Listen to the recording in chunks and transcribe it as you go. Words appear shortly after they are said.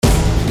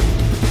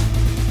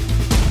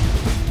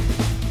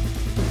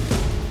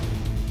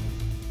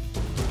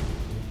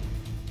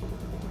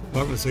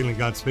Welcome to Sealing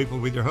God's People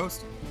with your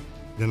host,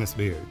 Dennis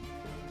Beard.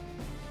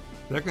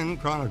 2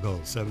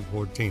 Chronicles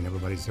 7:14.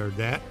 Everybody's heard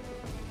that.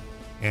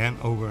 And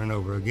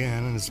over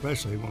again, and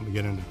especially when we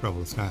get into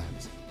troublous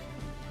times.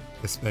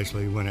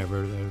 Especially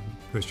whenever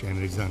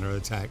Christianity's under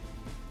attack.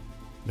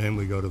 Then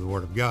we go to the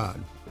Word of God.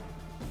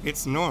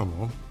 It's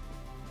normal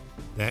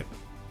that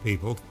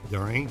people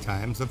during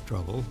times of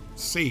trouble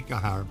seek a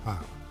higher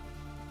power.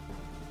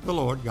 The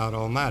Lord God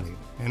Almighty.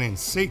 And in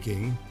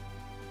seeking,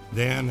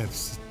 then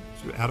it's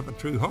out of a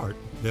true heart,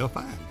 they'll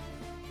find.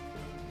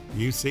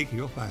 You seek,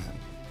 you'll find.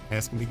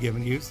 Ask and be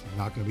given you,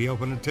 not going to be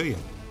opened to you.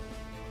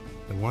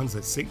 The ones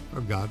that seek for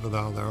God with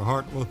all their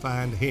heart will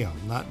find Him,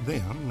 not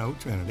them. No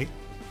Trinity,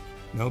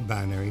 no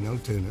binary, no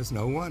two-ness,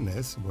 no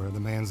oneness, where the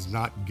man's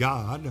not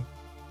God,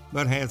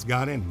 but has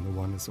God in him. The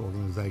oneness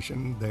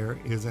organization, there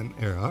is an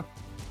error,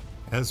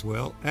 as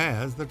well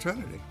as the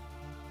Trinity.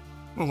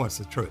 Well, what's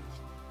the truth?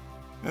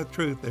 The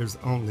truth, there's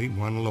only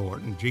one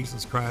Lord, and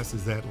Jesus Christ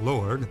is that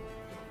Lord,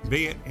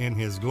 be it in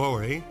His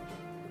glory,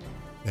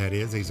 that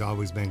is, He's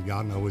always been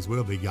God and always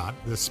will be God,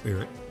 the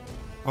Spirit,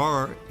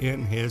 or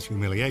in His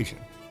humiliation.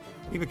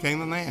 He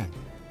became a man.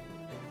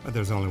 But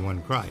there's only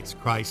one Christ.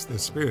 Christ the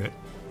Spirit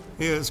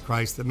is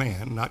Christ the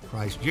man, not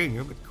Christ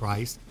Jr., but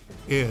Christ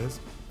is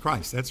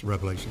Christ. That's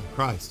revelation of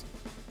Christ.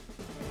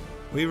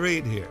 We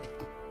read here,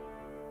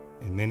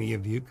 and many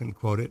of you can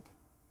quote it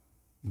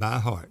by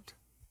heart,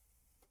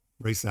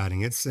 reciting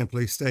it,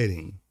 simply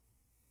stating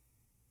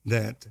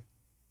that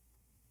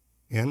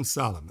in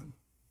Solomon,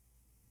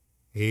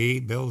 he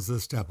builds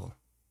this temple.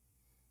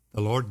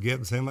 The Lord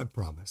gives him a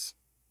promise.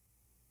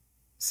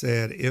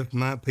 Said, if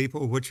my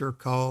people which are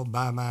called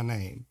by my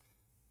name,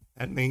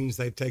 that means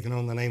they've taken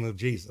on the name of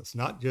Jesus,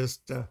 not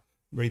just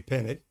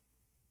repented.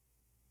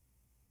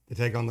 To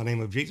take on the name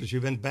of Jesus,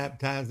 you've been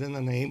baptized in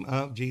the name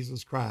of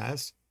Jesus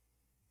Christ,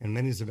 and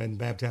many have been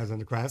baptized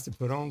into Christ to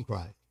put on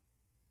Christ,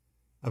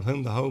 of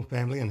whom the whole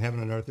family in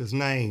heaven and earth is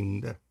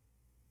named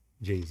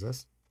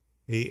Jesus.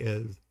 He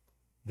is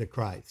the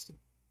Christ.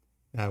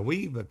 Now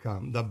we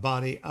become the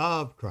body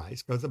of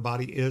Christ because the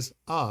body is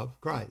of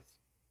Christ.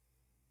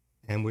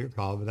 And we're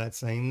called by that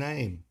same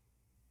name.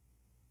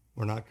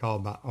 We're not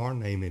called by our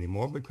name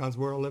anymore because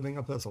we're a living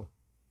epistle.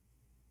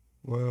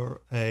 We're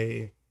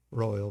a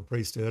royal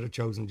priesthood, a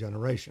chosen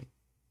generation,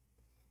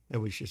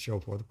 that we should show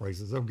forth the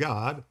praises of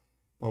God,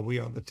 for we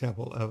are the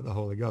temple of the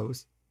Holy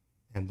Ghost,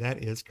 and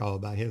that is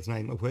called by His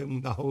name, of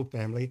whom the whole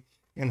family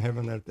in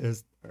heaven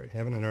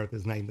and earth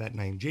is named that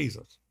name,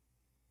 Jesus.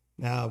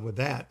 Now, with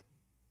that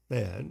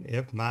said,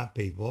 if my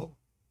people,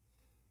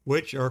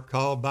 which are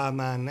called by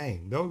my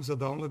name, those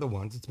are only the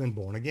ones that's been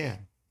born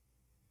again.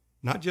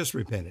 Not just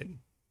repented,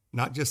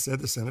 not just said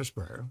the sinner's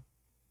prayer,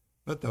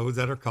 but those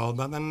that are called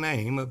by the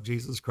name of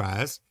Jesus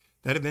Christ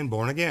that have been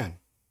born again.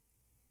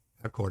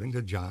 According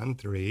to John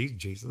 3,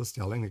 Jesus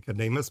telling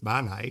Nicodemus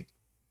by night,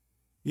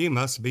 you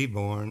must be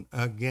born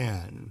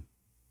again.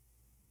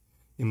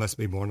 You must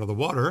be born of the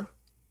water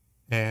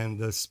and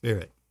the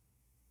Spirit.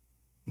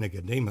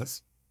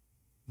 Nicodemus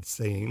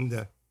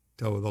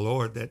told the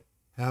Lord that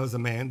how is a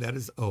man that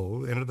is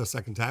old enter the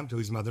second time to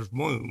his mother's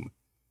womb?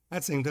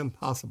 That seemed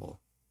impossible,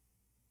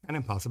 an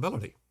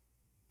impossibility.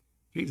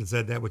 Jesus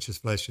said that which is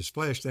flesh,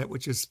 that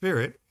which is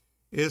spirit.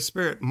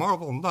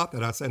 Marvel not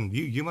that I said unto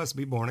you, you must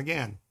be born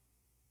again.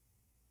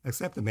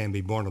 Except a man be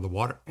born of the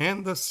water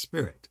and the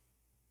Spirit.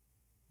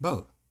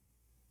 Both.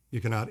 You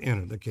cannot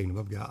enter the kingdom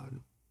of God.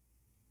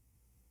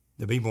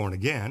 To be born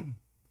again,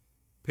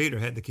 Peter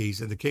had the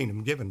keys of the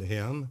kingdom given to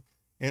him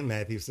in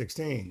Matthew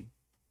 16.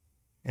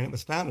 And it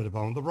was founded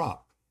upon the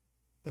rock,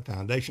 the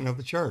foundation of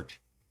the church.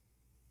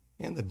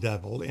 And the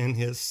devil, in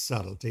his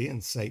subtlety,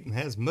 and Satan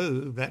has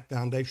moved that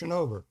foundation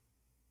over.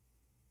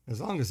 As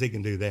long as he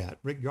can do that,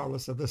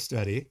 regardless of the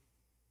study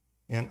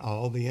and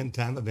all the end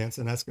time events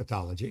and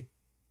eschatology,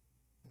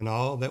 and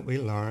all that we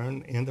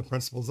learn in the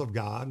principles of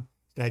God,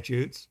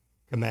 statutes,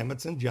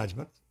 commandments, and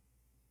judgments,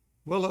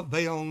 will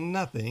avail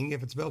nothing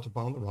if it's built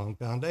upon the wrong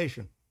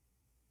foundation.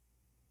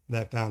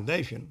 That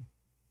foundation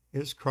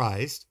is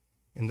Christ,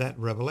 and that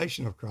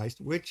revelation of Christ,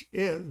 which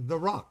is the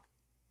rock.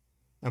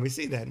 Now we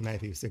see that in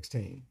Matthew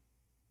 16.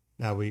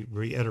 Now we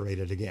reiterate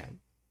it again.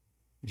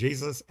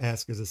 Jesus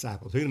asked his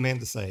disciples, who do men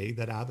to say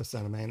that I, the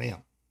Son of Man,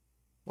 am?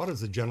 What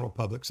does the general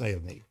public say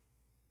of me?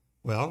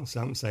 Well,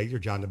 some say you're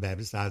John the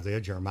Baptist,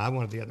 Isaiah, Jeremiah,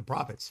 one of the other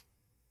prophets.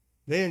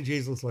 Then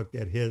Jesus looked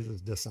at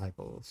his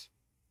disciples.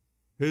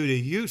 Who do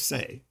you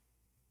say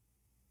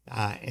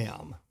I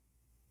am?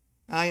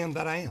 I am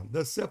that I am,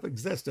 the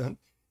self-existent,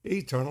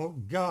 eternal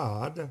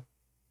God,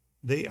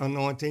 the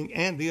anointing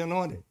and the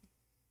anointed,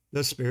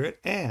 the Spirit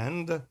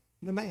and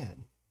the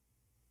man.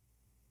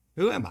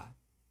 Who am I?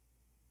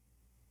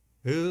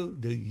 Who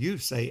do you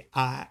say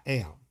I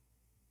am?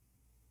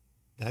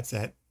 That's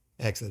at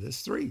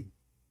Exodus 3.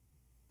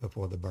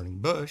 Before the burning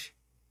bush,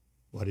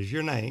 what is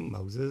your name?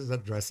 Moses,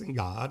 addressing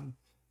God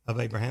of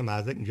Abraham,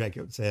 Isaac, and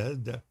Jacob,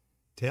 said,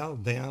 tell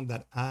them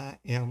that I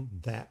am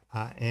that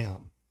I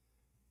am.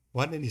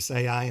 Why did he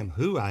say I am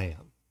who I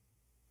am?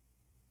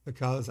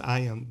 Because I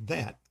am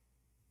that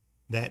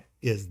That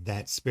is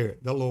that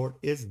Spirit. The Lord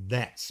is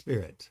that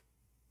Spirit.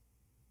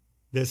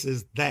 This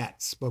is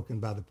that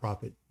spoken by the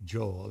prophet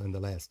Joel in the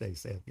last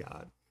days, saith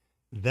God.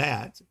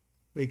 That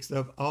speaks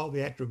of all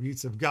the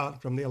attributes of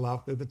God from the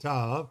Aleph through the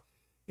Tav,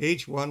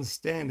 each one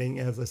standing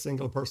as a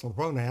single personal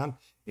pronoun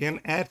in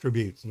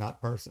attributes,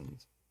 not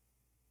persons.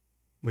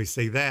 We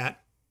see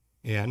that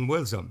in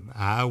wisdom.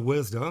 I,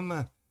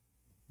 wisdom,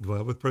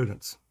 dwell with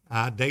prudence.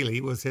 I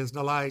daily was his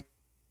delight,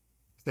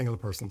 single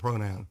personal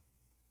pronoun.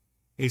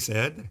 He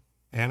said,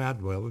 and I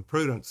dwell with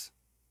prudence.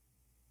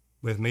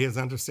 With me is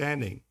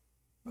understanding.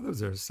 Well,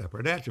 those are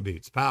separate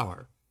attributes,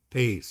 power,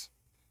 peace.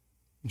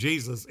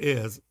 Jesus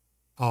is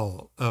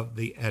all of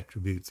the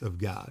attributes of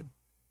God.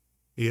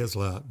 He is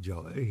love,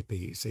 joy,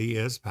 peace. He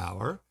is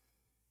power.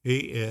 He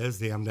is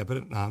the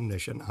omnipotent,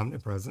 omniscient,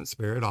 omnipresent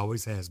Spirit,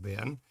 always has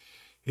been.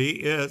 He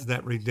is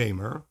that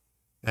Redeemer,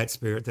 that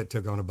Spirit that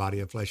took on a body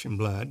of flesh and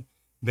blood,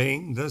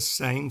 being the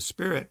same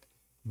Spirit,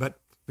 but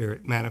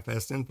Spirit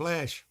manifest in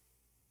flesh.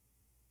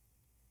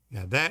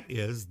 Now that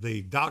is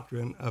the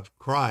doctrine of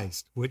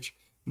Christ, which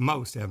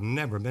most have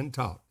never been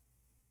taught.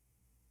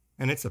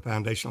 And it's the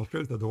foundational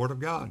truth of the Word of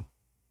God.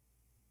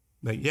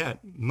 But yet,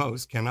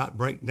 most cannot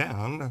break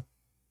down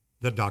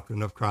the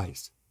doctrine of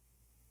Christ.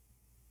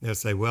 They'll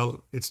say,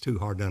 well, it's too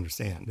hard to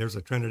understand. There's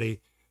a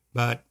Trinity,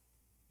 but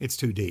it's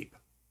too deep.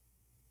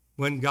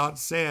 When God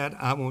said,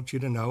 I want you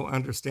to know,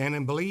 understand,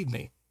 and believe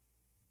me.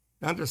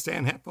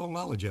 Understand, have full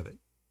knowledge of it.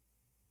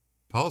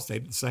 Paul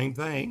stated the same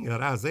thing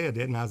that Isaiah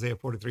did in Isaiah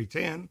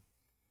 43:10.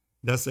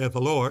 Thus saith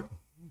the Lord,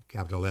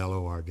 capital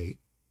L-O-R-D,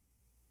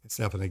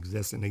 itself an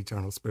existent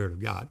eternal Spirit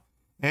of God,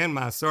 and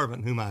my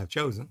servant whom I have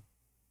chosen,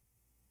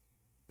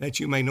 that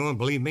you may know and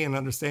believe me and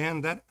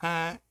understand that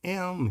I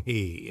am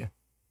he.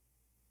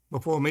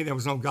 Before me there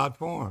was no God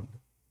formed.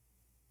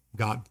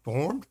 God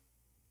formed?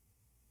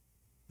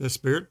 The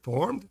Spirit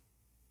formed?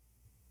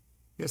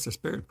 Yes, the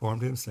Spirit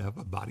formed himself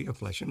a body of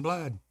flesh and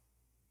blood.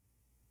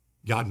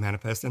 God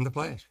manifest in the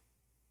flesh.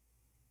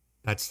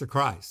 That's the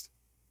Christ.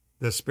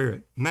 The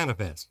Spirit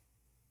manifest.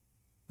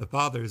 The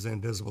Father is the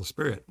invisible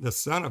Spirit. The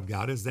Son of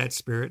God is that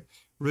Spirit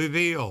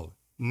revealed,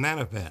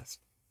 manifest,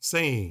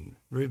 seen,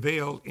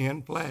 revealed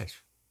in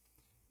flesh.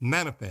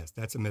 Manifest,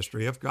 that's a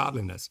mystery of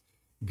godliness.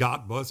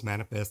 God was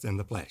manifest in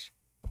the flesh.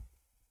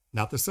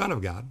 Not the Son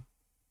of God.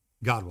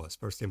 God was,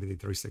 1 Timothy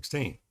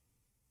 3:16.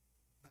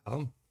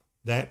 Well,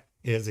 that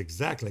is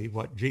exactly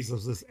what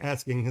Jesus is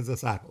asking his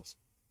disciples.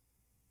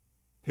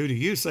 Who do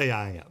you say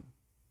I am?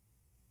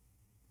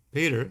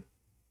 Peter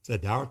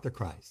said, thou art the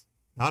Christ.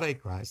 Not a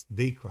Christ,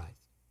 the Christ.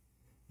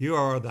 You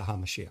are the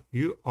Hamashiach.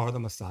 You are the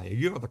Messiah.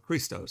 You are the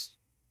Christos.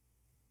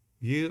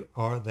 You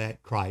are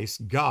that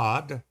Christ,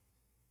 God,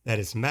 that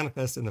is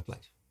manifest in the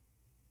flesh.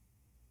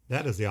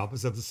 That is the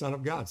opposite of the Son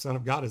of God. Son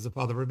of God is the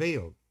Father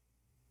revealed.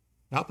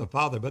 Not the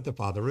Father, but the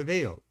Father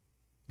revealed.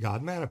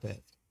 God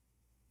manifest.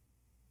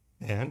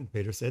 And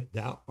Peter said,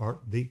 thou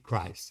art the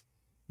Christ,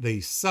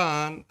 the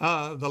Son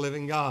of the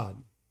living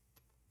God.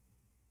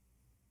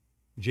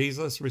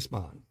 Jesus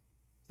responds,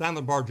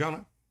 Simon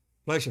Bar-Jonah,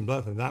 flesh and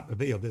blood hath not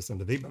revealed this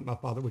unto thee, but my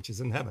Father which is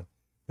in heaven.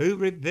 Who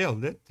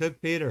revealed it to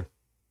Peter?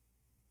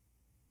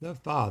 The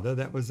Father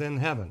that was in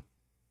heaven.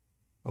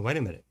 Oh, wait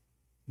a minute.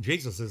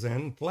 Jesus is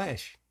in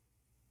flesh,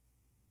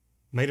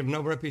 made of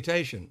no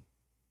reputation.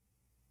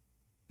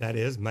 That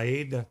is,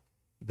 made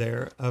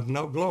there of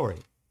no glory.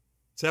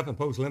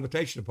 Self-imposed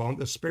limitation upon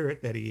the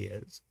Spirit that he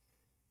is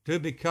to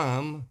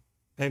become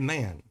a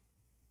man.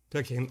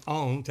 Taking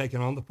on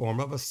the form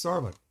of a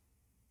servant.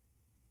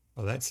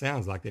 Well, that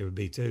sounds like they would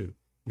be too.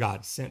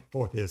 God sent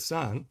forth his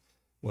Son.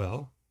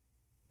 Well,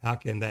 how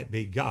can that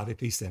be God if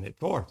he sent it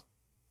forth?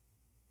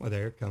 Well,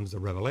 there comes the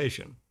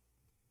revelation.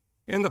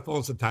 In the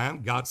fullness of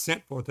time, God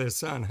sent forth his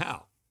Son.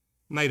 How?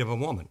 Made of a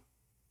woman.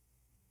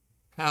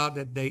 How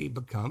did they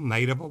become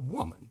made of a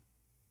woman?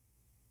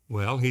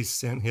 Well, he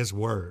sent his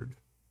word.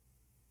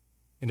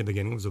 In the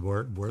beginning was the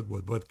Word was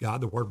with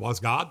God. The Word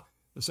was God.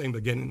 The same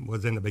beginning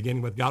was in the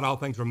beginning with God. All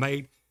things were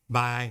made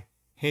by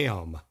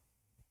him.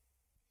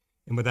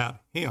 And without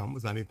him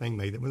was not anything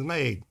made that was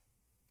made.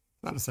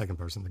 Not a second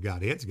person of the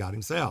Godhead, it's God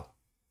himself.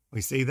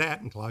 We see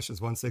that in Colossians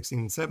 1:16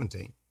 and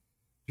 17.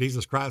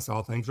 Jesus Christ,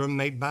 all things were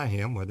made by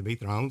him, whether it be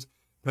thrones,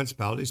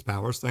 principalities,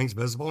 powers, things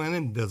visible and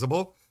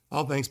invisible,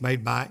 all things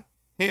made by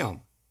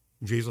him,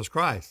 Jesus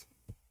Christ.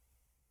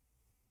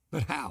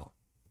 But how?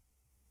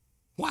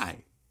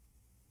 Why?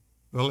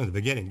 Well, in the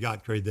beginning,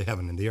 God created the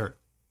heaven and the earth.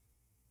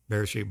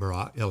 Bereshit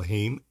bara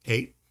Elohim,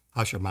 8,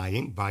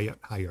 Hashemayim,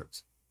 Bayat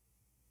Hayertz.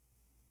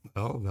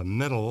 Well, the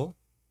middle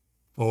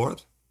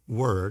fourth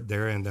word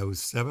there in those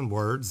 7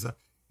 words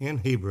in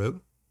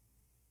Hebrew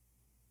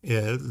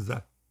is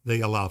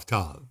the Aleph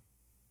Tav.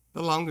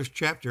 The longest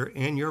chapter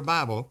in your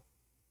Bible,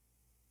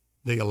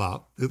 the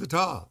Aleph through the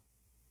Tav,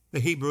 the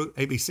Hebrew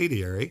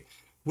abecedary,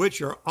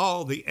 which are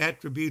all the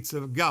attributes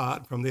of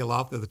God from the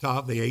Aleph to the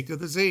Tav, the A to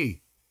the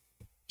Z.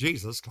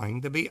 Jesus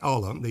claimed to be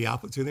Olam, the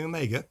Alpha to the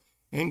Omega,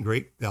 in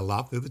Greek, the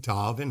Aleph through the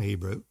Tav in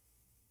Hebrew,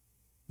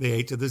 the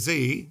A to the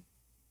Z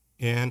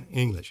in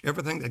English.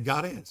 Everything that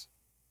God is.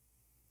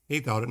 He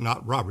thought it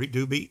not robbery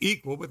to be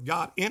equal with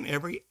God in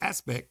every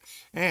aspect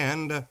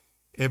and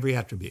every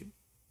attribute.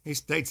 He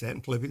states that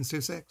in Philippians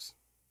 2:6.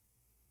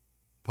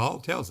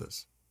 Paul tells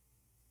us,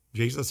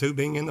 Jesus, who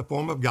being in the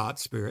form of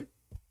God's Spirit,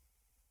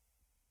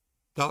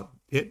 thought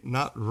it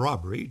not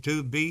robbery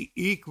to be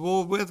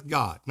equal with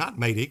God. Not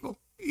made equal,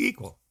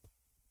 equal.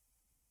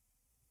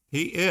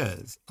 He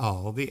is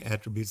all the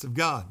attributes of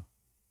God.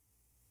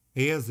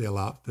 He is the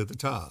Aleph to the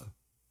Tav.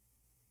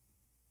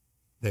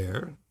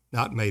 There,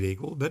 not made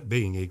equal, but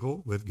being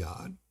equal with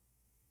God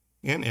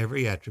in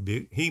every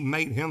attribute. He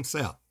made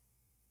himself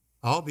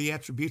all the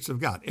attributes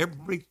of God.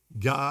 Every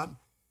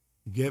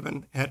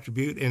God-given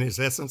attribute in his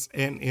essence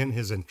and in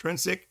his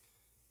intrinsic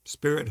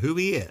spirit, who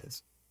he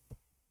is.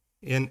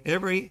 In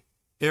every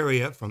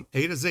area from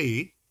A to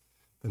Z,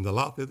 from the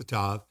Aleph to the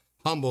Tav,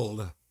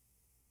 humbled,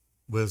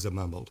 wisdom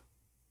humbled,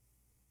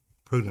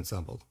 prudence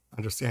humbled,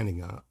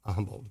 understanding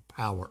humbled,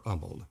 power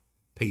humbled,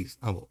 peace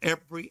humbled,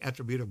 every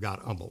attribute of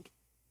God humbled,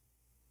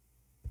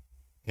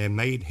 and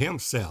made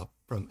himself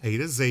from A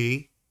to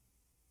Z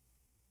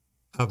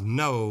of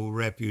no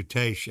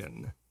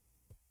reputation.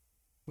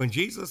 When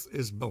Jesus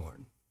is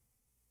born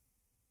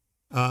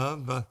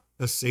of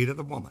the seed of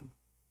the woman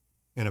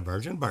in a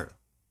virgin birth,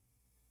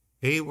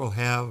 he will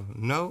have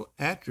no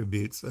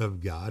attributes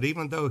of God,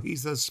 even though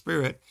he's a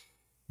spirit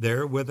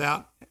there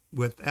without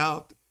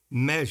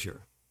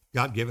measure.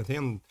 God giveth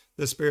him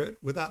the Spirit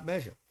without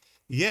measure.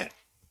 Yet,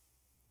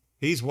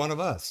 he's one of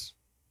us.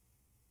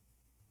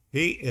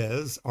 He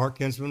is our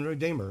kinsman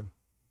redeemer.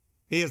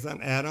 He is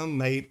an Adam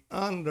made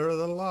under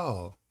the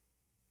law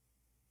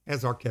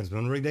as our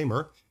kinsman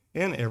redeemer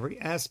in every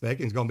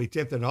aspect. He's going to be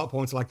tempted in all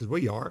points like as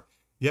we are,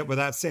 yet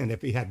without sin.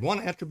 If he had one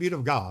attribute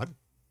of God,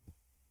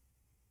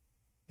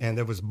 and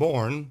there was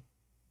born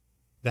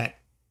that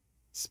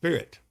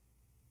Spirit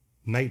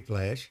made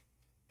flesh,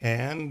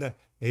 and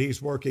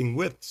he's working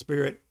with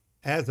Spirit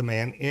as a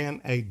man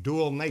in a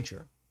dual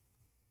nature,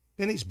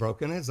 then he's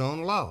broken his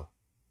own law.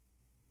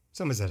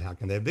 Somebody said, how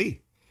can that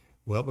be?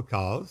 Well,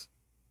 because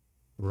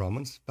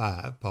Romans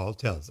 5, Paul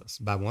tells us,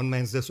 by one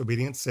man's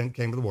disobedience, sin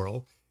came to the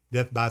world,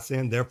 death by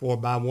sin, therefore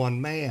by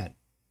one man,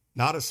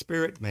 not a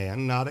spirit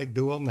man, not a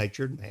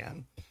dual-natured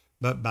man,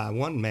 but by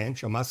one man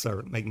shall my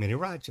servant make many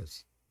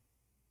righteous.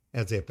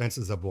 As the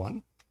offenses of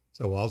one,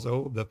 so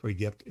also the free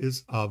gift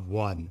is of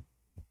one.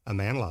 A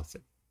man lost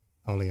it.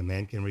 Only a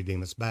man can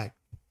redeem us back.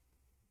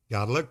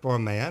 God looked for a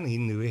man. He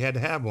knew he had to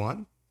have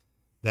one.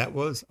 That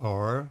was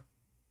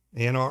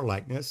in our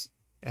likeness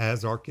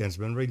as our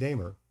kinsman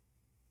redeemer.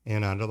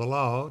 And under the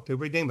law, to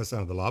redeem us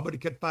under the law, but he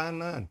could find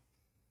none.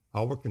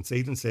 All were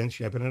conceived in sin,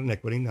 shaping in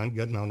iniquity, none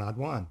good, no, not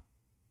one.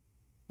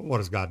 Well, what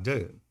does God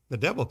do? The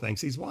devil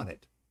thinks he's won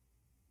it.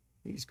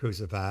 He's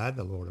crucified,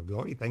 the Lord of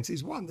glory. He thinks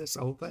he's won this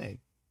whole thing.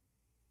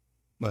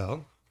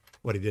 Well,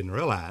 what he didn't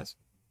realize,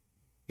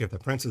 if the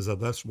princes of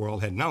this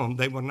world had known,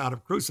 they would not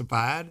have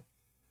crucified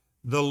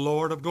the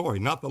Lord of glory,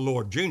 not the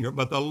Lord Junior,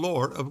 but the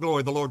Lord of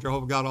glory, the Lord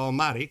Jehovah God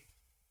Almighty,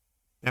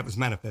 that was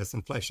manifest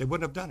in flesh. They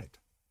wouldn't have done it.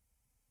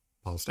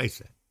 Paul states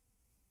that.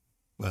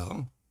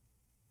 Well,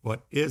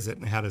 what is it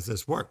and how does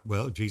this work?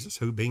 Well, Jesus,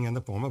 who being in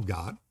the form of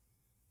God,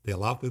 the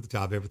Aleph through the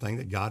Tav, everything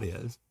that God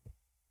is,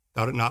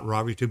 thought it not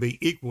robbery to be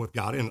equal with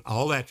God in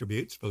all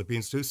attributes,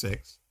 Philippians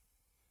 2:6,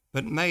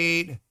 but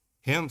made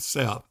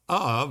himself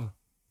of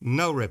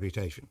no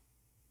reputation,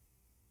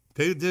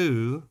 to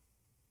do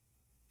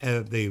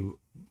the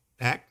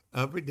act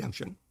of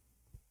redemption,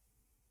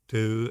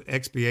 to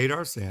expiate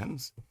our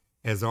sins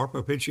as our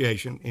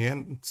propitiation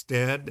in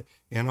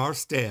our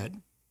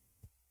stead.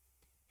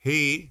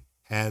 He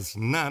has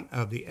none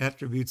of the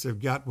attributes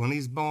of God when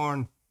he's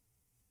born.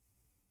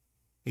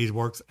 He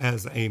works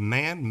as a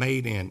man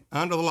made in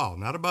under the law,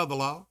 not above the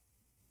law,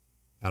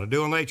 not a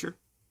dual nature,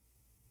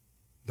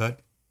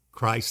 but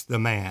Christ the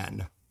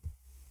man,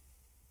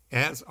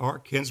 as our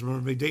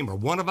kinsman redeemer,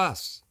 one of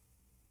us.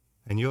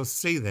 And you'll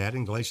see that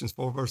in Galatians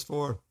 4, verse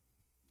 4.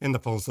 In the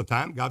fullness of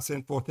time, God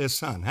sent forth his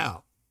son.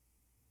 How?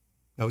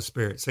 No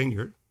Spirit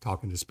Senior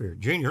talking to Spirit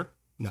Junior.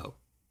 No.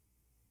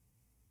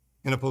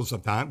 In the fullness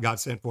of time,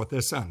 God sent forth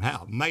his son.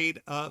 How?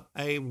 Made of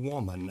a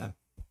woman.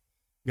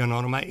 You're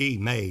going to my E,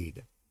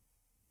 made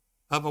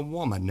of a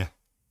woman.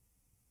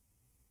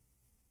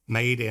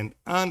 Made in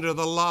under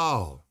the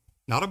law,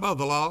 not above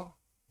the law.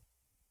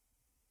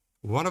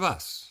 One of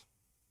us.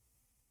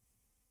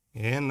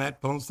 In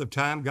that fullness of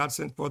time, God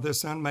sent forth his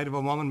son, made of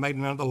a woman, made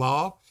under the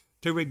law,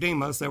 to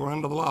redeem us that were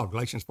under the law.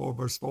 Galatians 4,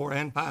 verse 4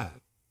 and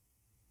 5.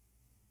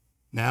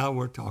 Now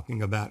we're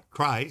talking about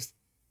Christ,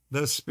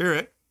 the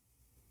Spirit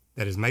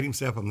that has made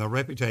himself of no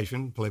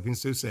reputation,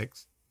 Philippians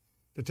 2:6,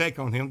 to take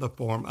on him the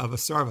form of a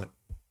servant.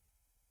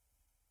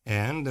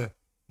 And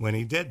when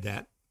he did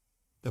that,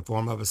 the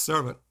form of a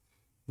servant,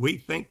 we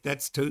think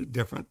that's two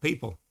different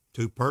people,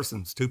 two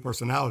persons, two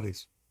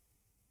personalities.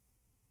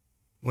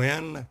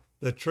 When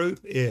the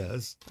truth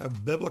is, a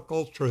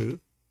biblical truth,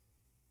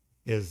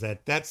 is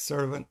that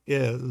servant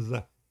is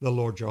the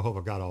Lord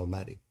Jehovah God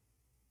Almighty.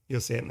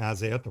 You'll see it in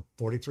Isaiah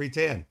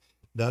 43:10.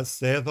 Thus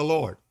saith the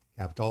Lord,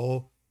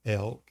 capital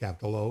L,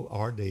 capital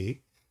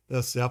O-R-D,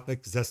 the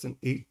self-existent,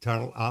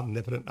 eternal,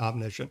 omnipotent,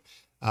 omniscient,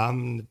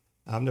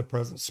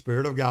 omnipresent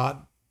Spirit of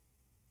God,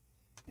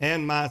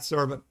 and my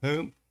servant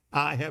whom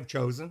I have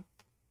chosen.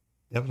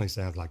 Definitely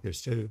sounds like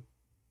there's two.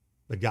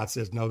 But God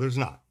says, no, there's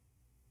not.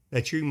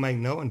 That you may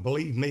know and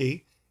believe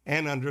me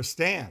and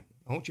understand.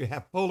 I want you to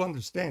have full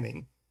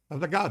understanding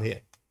of the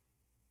Godhead.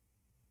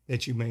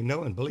 That you may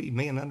know and believe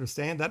me and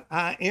understand that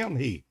I am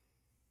he.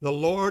 The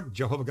Lord,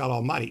 Jehovah God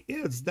Almighty,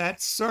 is that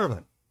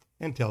servant,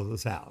 and tells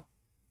us how.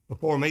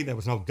 Before me there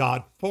was no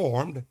God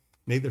formed,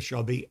 neither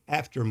shall be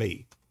after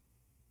me.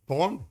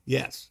 Formed?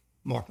 Yes,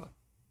 Martha.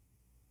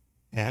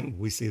 And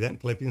we see that in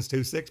Philippians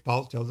 2:6.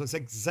 Paul tells us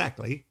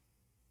exactly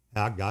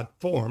how God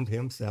formed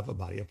himself a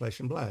body of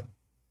flesh and blood.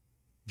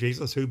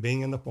 Jesus, who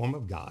being in the form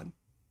of God,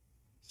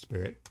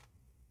 Spirit,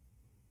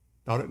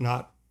 thought it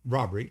not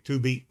robbery to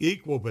be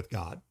equal with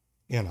God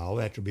in all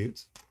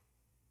attributes,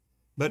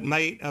 but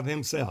made of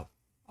himself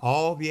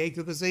all the age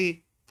of the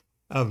sea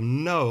of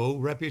no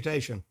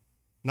reputation,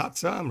 not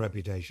some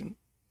reputation,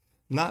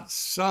 not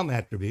some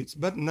attributes,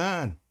 but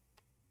none,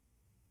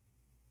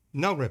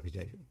 no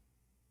reputation,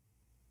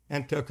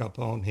 and took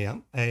upon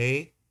him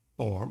a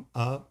form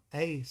of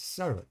a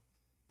servant.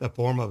 The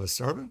form of a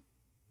servant?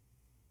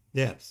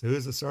 Yes. Who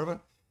is a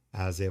servant?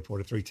 Isaiah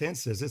 43:10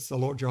 says it's the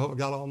Lord Jehovah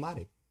God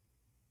Almighty.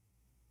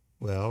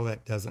 Well,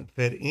 that doesn't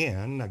fit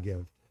in, I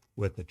give,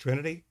 with the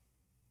Trinity,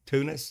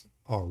 two-ness,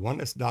 or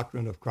oneness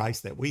doctrine of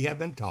Christ that we have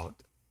been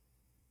taught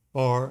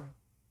for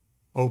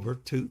over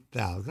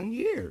 2,000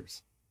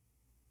 years.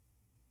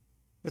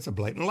 It's a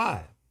blatant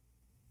lie.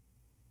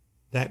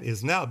 That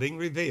is now being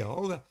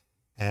revealed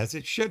as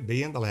it should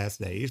be in the last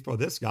days, for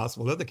this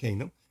gospel of the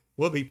kingdom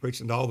will be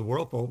preached into all the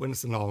world for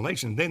witness in all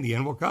nations, then the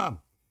end will come.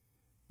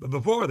 But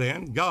before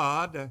then,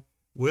 God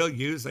will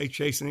use a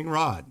chastening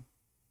rod,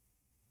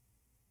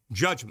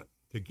 judgment,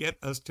 to get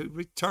us to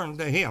return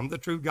to him, the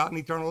true God and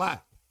eternal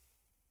life.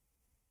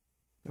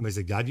 Somebody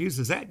said, God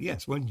uses that?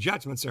 Yes. When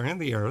judgments are in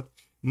the earth,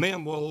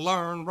 men will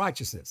learn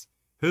righteousness,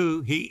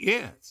 who he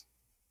is.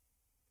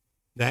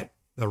 That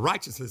the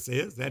righteousness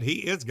is that he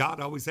is God,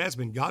 always has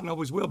been God, and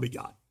always will be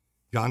God.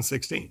 John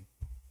 16.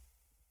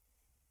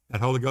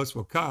 That Holy Ghost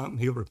will come.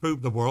 He'll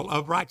reprove the world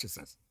of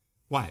righteousness.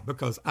 Why?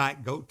 Because I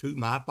go to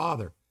my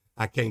Father.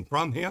 I came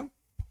from him.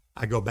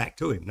 I go back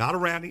to him. Not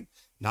around him,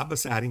 not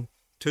beside him,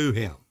 to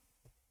him.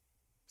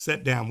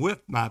 Sit down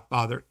with my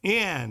Father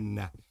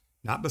in,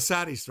 not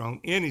beside his throne,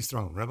 in his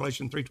throne.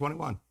 Revelation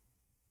 3:21.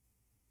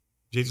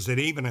 Jesus said,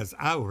 even as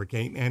I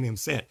overcame and him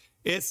sat.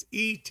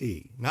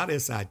 S-E-T, not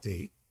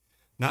S-I-T,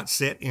 not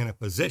set in a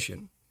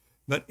position,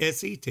 but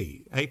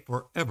S-E-T, a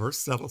forever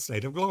settled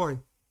state of glory.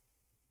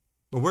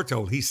 But we're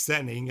told he's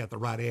standing at the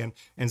right hand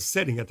and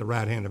sitting at the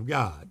right hand of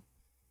God.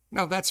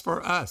 No, that's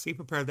for us. He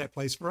prepared that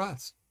place for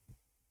us.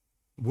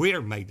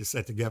 We're made to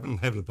sit together in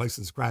heavenly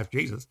places in Christ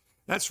Jesus.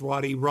 That's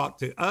what he wrought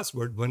to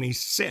usward when he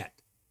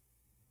set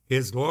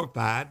his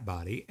glorified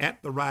body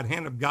at the right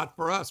hand of God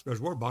for us, because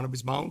we're bone of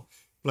his bone,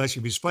 flesh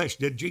of his flesh.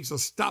 Did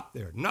Jesus stop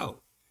there?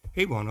 No.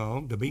 He went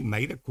on to be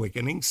made a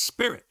quickening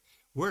spirit.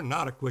 We're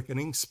not a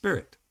quickening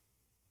spirit.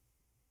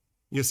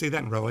 You see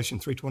that in Revelation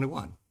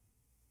 3:21.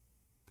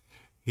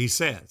 He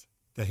says,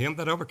 to him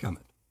that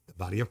overcometh, the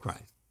body of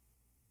Christ,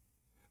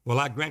 will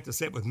I grant to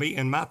sit with me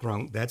in my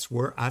throne. That's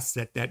where I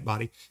set that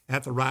body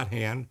at the right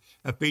hand.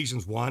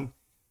 Ephesians 1,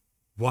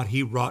 what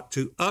he wrought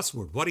to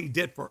usward, what he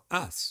did for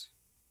us,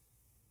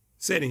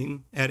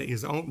 sitting at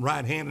his own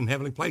right hand in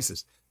heavenly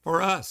places.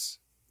 For us,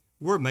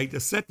 we're made to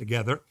sit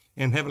together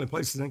in heavenly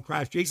places in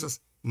Christ Jesus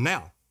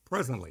now,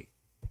 presently.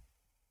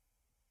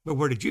 But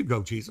where did you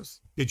go, Jesus?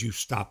 Did you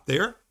stop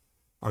there?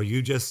 Are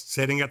you just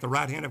sitting at the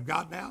right hand of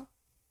God now?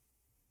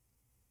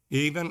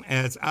 Even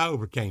as I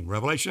overcame,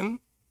 Revelation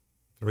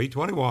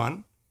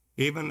 3:21,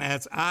 even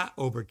as I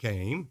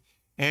overcame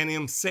and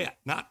am set,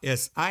 not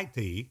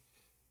S-I-T,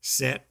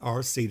 set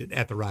or seated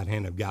at the right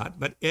hand of God,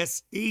 but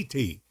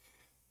S-E-T,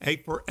 a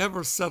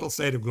forever settled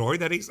state of glory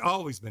that he's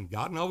always been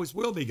God and always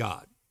will be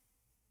God.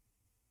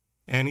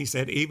 And he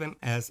said, even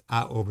as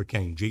I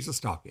overcame, Jesus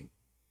talking,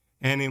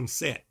 and am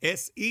set,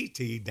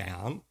 S-E-T,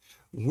 down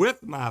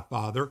with my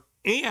Father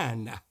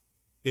in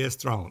his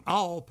throne.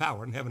 All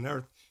power in heaven and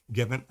earth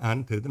given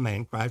unto the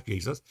man Christ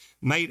Jesus,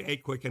 made a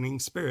quickening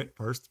spirit,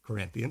 1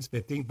 Corinthians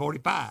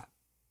 15:45.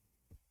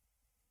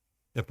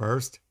 The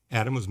first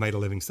Adam was made a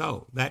living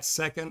soul. That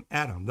second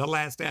Adam, the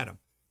last Adam,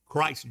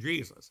 Christ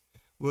Jesus,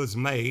 was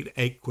made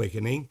a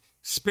quickening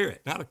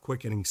spirit, not a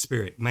quickening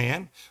spirit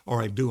man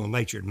or a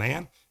dual-natured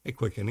man, a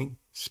quickening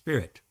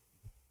spirit.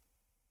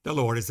 The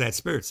Lord is that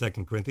spirit,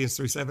 2 Corinthians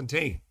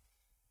 3:17.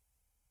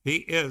 He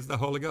is the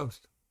Holy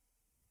Ghost.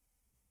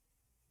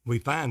 We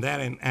find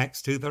that in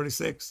Acts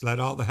 2:36. Let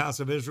all the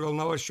house of Israel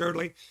know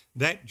assuredly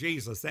that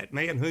Jesus, that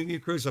man whom you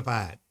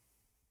crucified,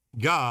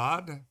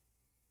 God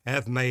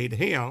hath made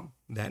him,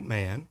 that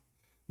man,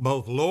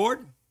 both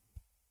Lord,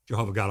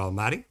 Jehovah God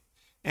Almighty,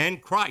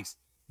 and Christ,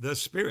 the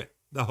Spirit,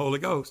 the Holy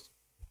Ghost.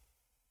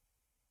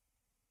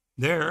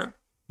 There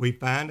we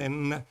find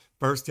in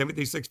 1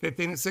 Timothy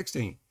 6:15 and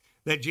 16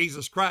 that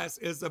Jesus Christ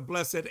is the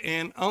blessed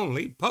and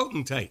only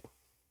potentate.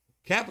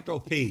 capital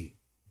P.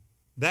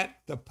 That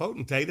the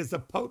potentate is the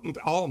potent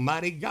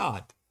almighty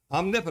God,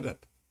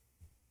 omnipotent,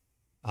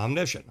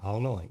 omniscient,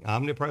 all-knowing,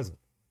 omnipresent,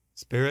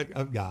 Spirit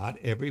of God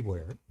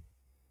everywhere,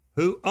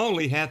 who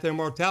only hath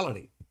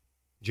immortality.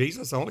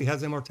 Jesus only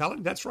has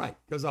immortality? That's right,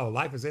 because all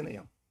life is in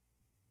him.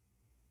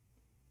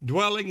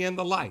 Dwelling in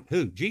the light.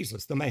 Who?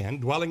 Jesus, the man,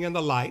 dwelling in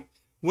the light,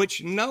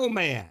 which no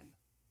man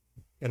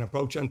can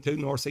approach unto,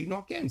 nor see,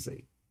 nor can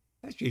see.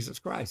 That's Jesus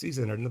Christ. He's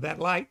entered into that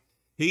light.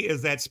 He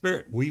is that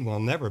Spirit. We will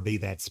never be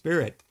that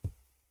Spirit.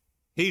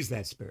 He's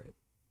that Spirit.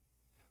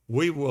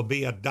 We will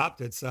be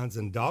adopted sons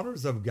and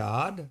daughters of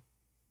God,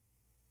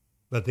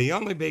 but the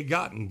only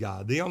begotten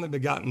God, the only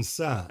begotten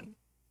Son,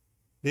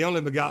 the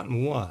only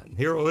begotten one.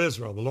 Hear, O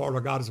Israel, the Lord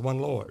our God is one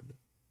Lord.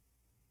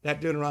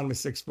 That Deuteronomy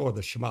 6:4,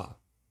 the Shema.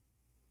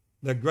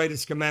 The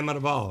greatest commandment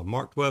of all,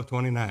 Mark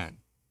 12:29.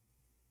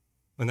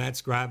 When that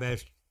scribe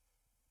asked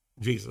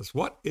Jesus,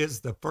 what is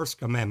the first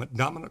commandment,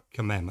 dominant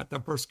commandment, the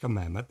first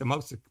commandment, the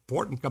most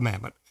important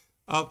commandment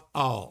of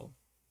all?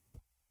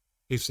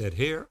 He said,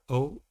 hear,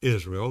 O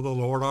Israel, the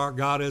Lord our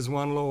God is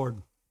one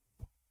Lord.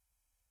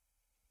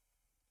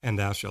 And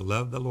thou shalt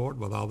love the Lord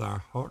with all thy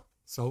heart,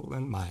 soul,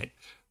 and might.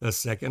 The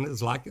second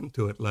is likened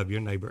to it, love your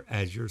neighbor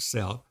as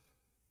yourself.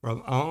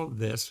 From all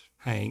this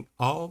hang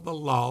all the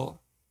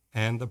law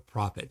and the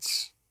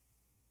prophets.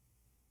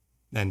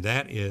 And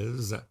that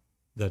is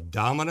the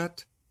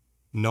dominant,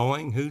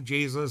 knowing who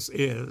Jesus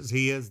is.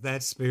 He is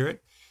that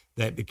Spirit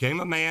that became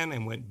a man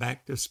and went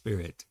back to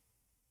spirit.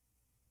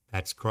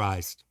 That's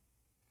Christ.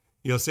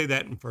 You'll see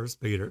that in 1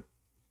 Peter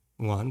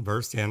 1,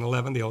 verse 10,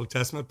 11, the Old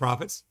Testament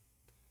prophets,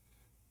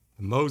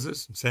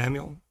 Moses,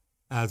 Samuel,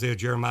 Isaiah,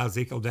 Jeremiah,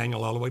 Ezekiel,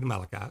 Daniel, all the way to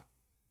Malachi.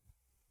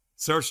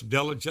 Search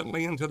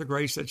diligently into the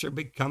grace that shall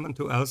be coming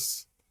to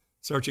us,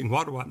 searching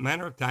what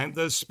manner of time,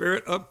 the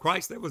Spirit of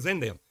Christ that was in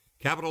them.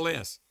 Capital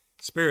S,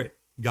 Spirit.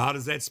 God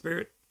is that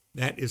Spirit.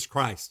 That is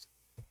Christ.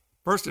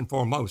 First and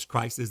foremost,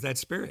 Christ is that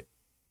Spirit.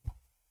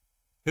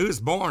 Who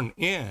is born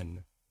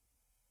in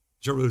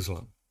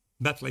Jerusalem,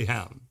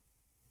 Bethlehem?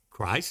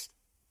 Christ,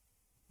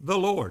 the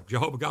Lord,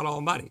 Jehovah God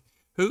Almighty.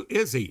 Who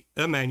is he?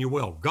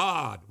 Emmanuel,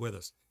 God with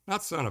us.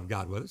 Not Son of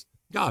God with us,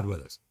 God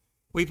with us.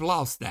 We've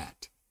lost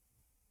that.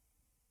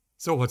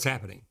 So what's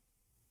happening?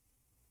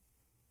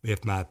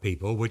 If my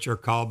people, which are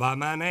called by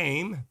my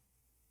name,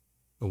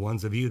 the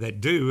ones of you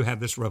that do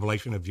have this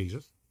revelation of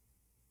Jesus,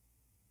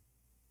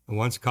 the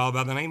ones called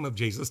by the name of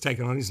Jesus,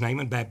 taken on his name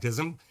in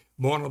baptism,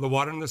 born of the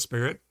water and the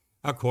Spirit,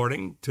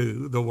 according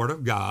to the word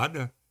of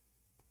God,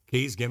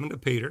 keys given to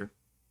Peter,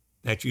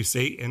 that you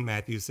see in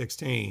Matthew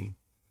 16.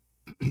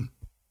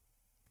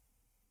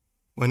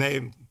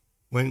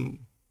 When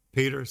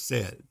Peter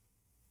said,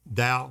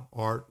 thou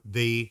art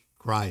the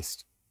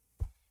Christ,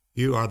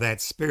 you are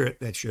that Spirit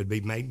that should be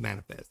made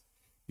manifest.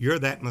 You're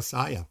that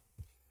Messiah.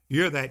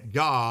 You're that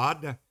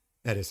God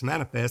that is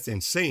manifest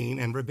and seen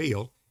and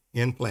revealed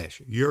in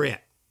flesh. You're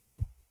it.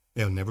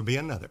 There'll never be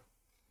another.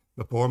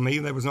 Before me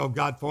there was no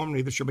God formed,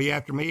 neither shall be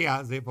after me,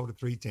 Isaiah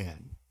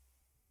 43:10.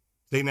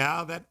 See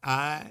now that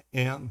I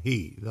am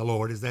he. The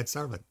Lord is that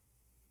servant.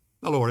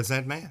 The Lord is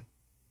that man.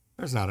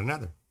 There's not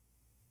another.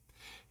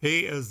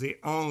 He is the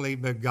only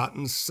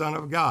begotten Son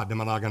of God, the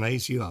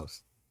monogenes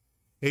Theos.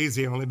 He's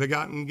the only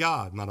begotten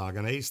God,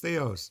 monogenes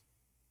Theos.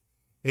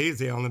 He's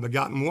the only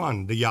begotten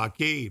one, the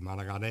Yaqui,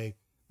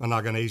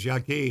 monogenes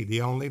Yaqui,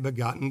 the only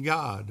begotten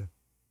God.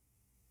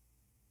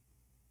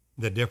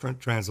 The different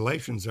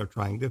translations are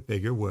trying to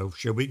figure, well,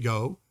 should we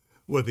go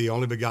with the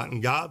only begotten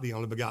God, the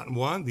only begotten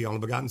one, the only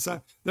begotten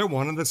Son? They're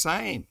one and the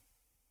same.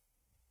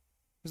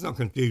 There's no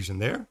confusion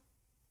there.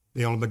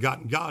 The only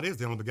begotten God is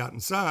the only begotten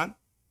Son,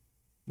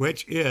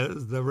 which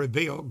is the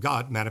revealed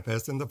God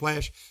manifest in the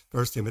flesh,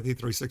 1 Timothy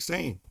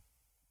 3:16.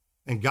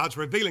 And God's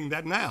revealing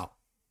that now.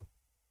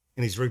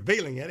 And he's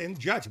revealing it in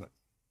judgment.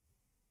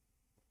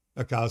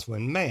 Because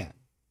when man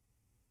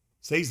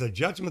sees the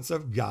judgments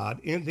of God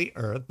in the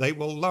earth, they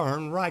will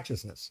learn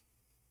righteousness.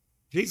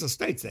 Jesus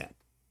states that.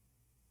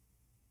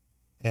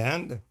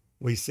 And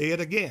we see it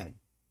again,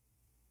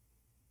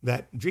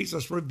 that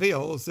Jesus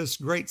reveals this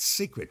great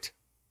secret,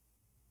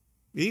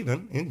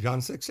 even in John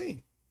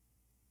 16,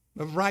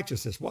 of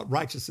righteousness, what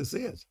righteousness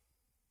is.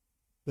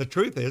 The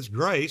truth is,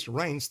 grace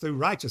reigns through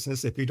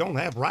righteousness. If you don't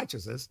have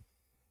righteousness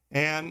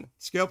and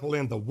skillful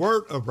in the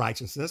word of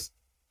righteousness,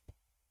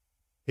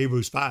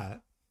 Hebrews 5,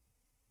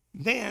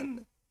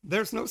 then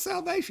there's no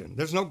salvation.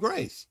 There's no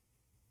grace.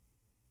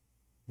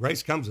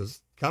 Grace comes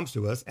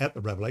to us at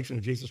the revelation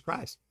of Jesus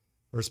Christ,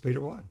 1 Peter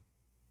 1.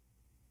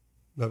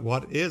 But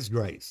what is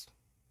grace?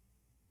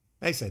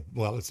 They said,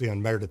 well, it's the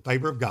unmerited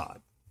favor of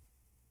God.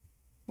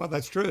 Well,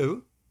 that's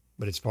true,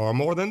 but it's far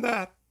more than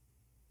that.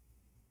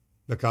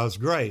 Because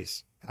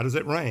grace, how does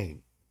it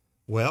reign?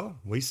 Well,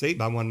 we see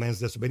by one man's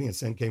disobedience,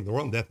 sin came to the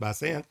world, and death by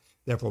sin.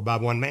 Therefore, by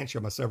one man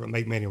shall my servant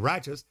make many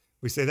righteous.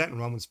 We see that in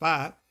Romans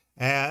 5,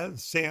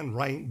 as sin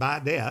reigned by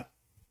death.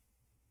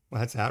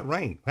 Well, that's how it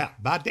reigned. Well,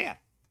 by death.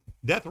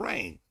 Death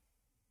reigned.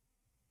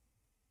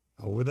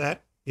 Over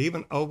that,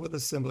 even over the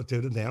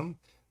similitude of them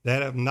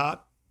that have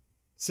not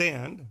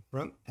sinned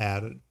from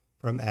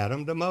from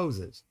Adam to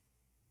Moses.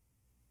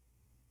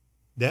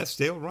 Death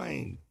still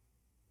reigned,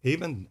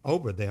 even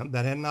over them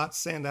that had not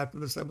sinned after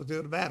the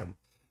similitude of Adam,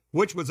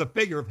 which was a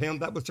figure of him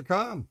that was to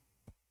come.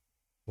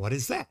 What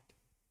is that?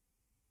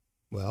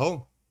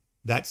 Well,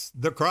 that's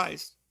the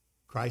Christ.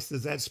 Christ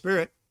is that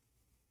Spirit.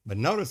 But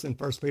notice in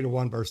 1 Peter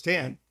 1, verse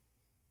 10,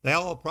 they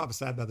all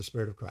prophesied by the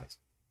Spirit of Christ.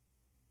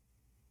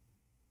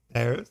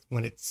 There's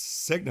when it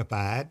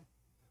signified,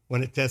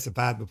 when it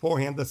testified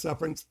beforehand the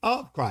sufferings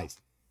of Christ.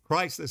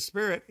 Christ the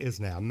Spirit is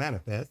now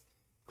manifest,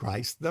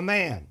 Christ the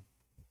man.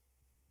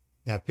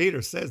 Now,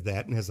 Peter says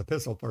that in his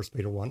epistle, 1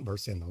 Peter 1,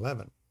 verse 10 and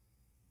 11.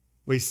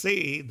 We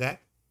see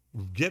that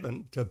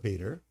given to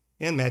Peter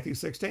in Matthew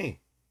 16.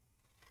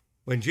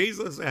 When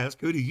Jesus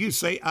asked, who do you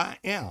say I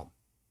am?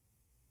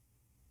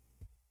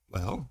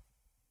 Well,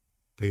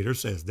 Peter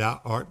says,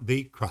 thou art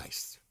the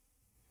Christ.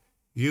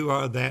 You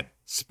are that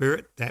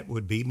Spirit that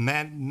would be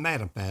made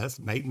manifest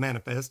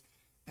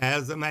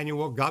as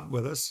Emmanuel, God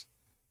with us,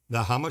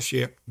 the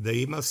Hamashiach,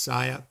 the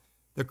Messiah,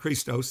 the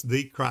Christos,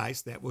 the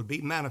Christ that would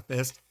be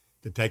manifest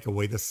to take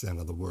away the sin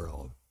of the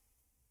world.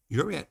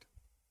 You're it.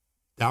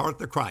 Thou art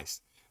the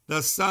Christ,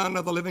 the Son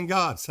of the living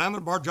God.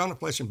 Simon Bar-Jonah,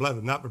 flesh and blood,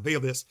 have not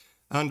revealed this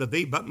unto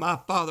thee, but my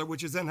Father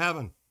which is in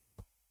heaven.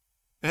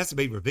 It has to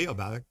be revealed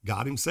by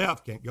God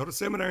himself. Can't go to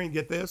seminary and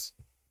get this.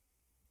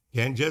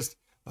 Can't just,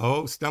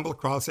 stumble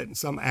across it and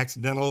some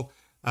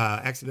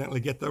accidentally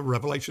get the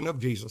revelation of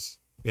Jesus.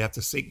 You have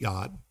to seek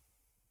God.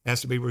 It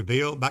has to be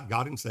revealed by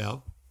God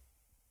himself.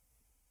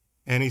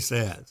 And he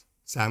says,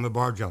 Simon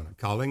Bar-Jonah,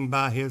 calling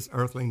by his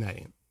earthly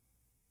name,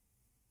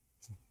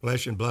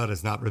 flesh and blood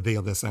has not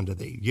revealed this unto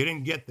thee. You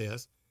didn't get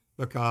this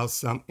because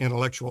some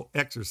intellectual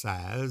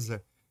exercise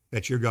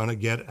that you're going to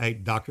get a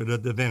doctorate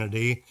of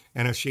divinity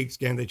and a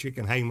sheepskin that you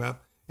can hang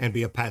up and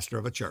be a pastor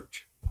of a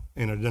church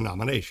in a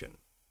denomination.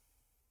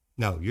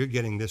 No, you're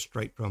getting this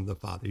straight from the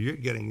Father. You're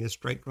getting this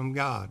straight from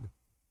God.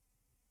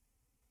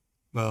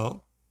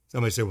 Well,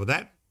 somebody said, well,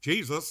 that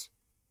Jesus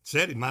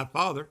said in my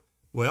Father.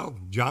 Well,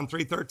 John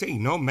 3:13,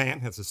 no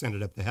man has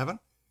ascended up to heaven,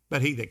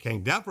 but he that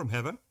came down from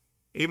heaven,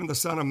 even the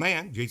Son of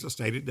Man, Jesus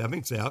stated of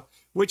himself,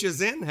 which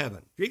is in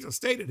heaven. Jesus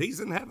stated he's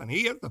in heaven.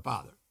 He is the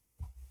Father.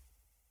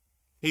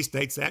 He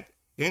states that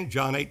in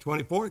John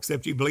 8:24,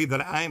 except you believe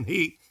that I am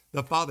he,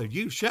 the Father,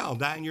 you shall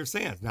die in your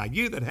sins. Now,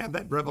 you that have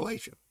that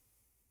revelation,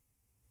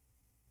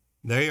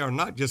 they are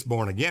not just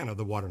born again of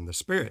the water and the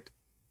Spirit,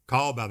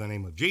 called by the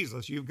name of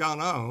Jesus. You've gone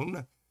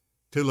on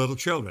to little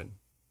children.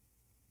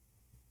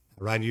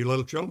 I write to you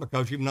little children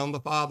because you've known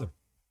the Father.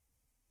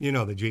 You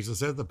know that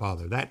Jesus is the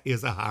Father. That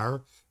is a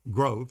higher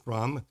growth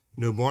from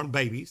newborn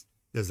babies,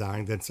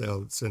 desiring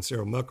the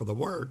sincere milk of the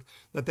Word,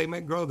 that they may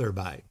grow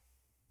thereby.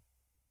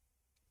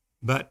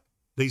 But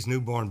these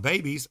newborn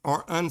babies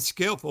are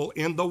unskillful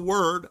in the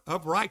word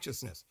of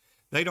righteousness.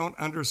 They don't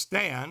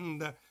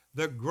understand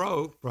the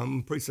growth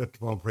from precept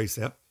upon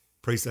precept,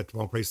 precept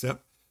upon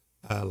precept,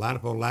 line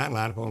upon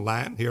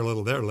line, here a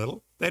little, there a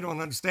little. They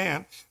don't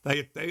understand.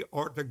 They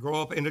are to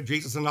grow up into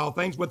Jesus in all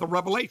things with the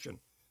revelation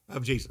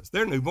of Jesus.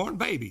 They're newborn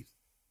babies.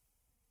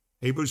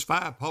 Hebrews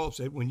 5, Paul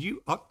said, when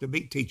you ought to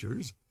be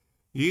teachers,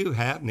 you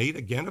have need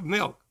again of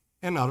milk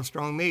and not of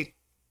strong meat.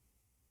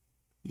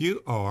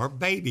 You are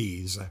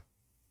babies,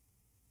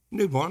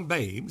 newborn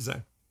babes,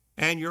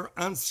 and you're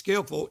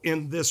unskillful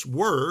in this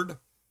word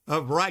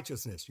of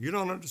righteousness. You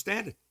don't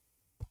understand it.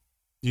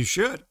 You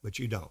should, but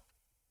you don't.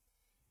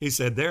 He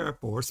said,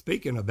 therefore,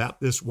 speaking about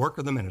this work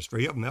of the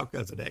ministry of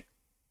Melchizedek,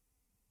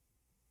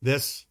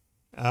 this,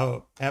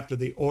 after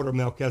the order of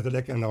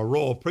Melchizedek and a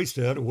royal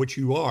priesthood, which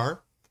you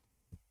are,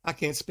 I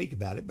can't speak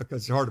about it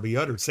because it's hard to be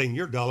uttered, seeing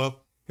you're dull of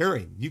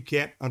hearing. You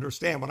can't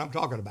understand what I'm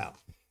talking about.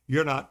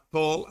 You're not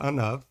full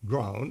enough,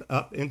 grown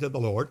up into the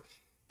Lord,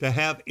 to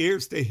have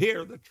ears to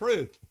hear the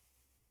truth.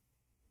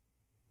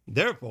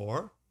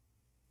 Therefore,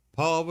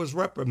 Paul was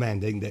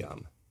reprimanding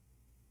them.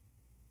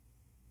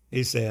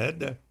 He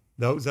said,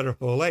 those that are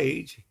full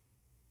age,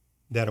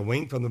 that are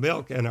weaned from the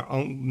milk and are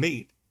on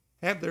meat,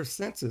 have their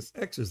senses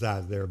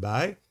exercised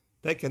thereby.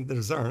 They can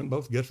discern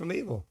both good from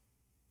evil.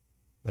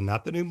 But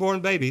not the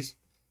newborn babies.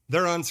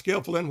 They're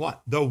unskillful in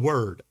what? The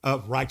word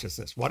of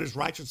righteousness. What is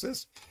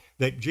righteousness?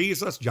 That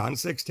Jesus, John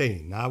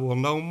 16, I will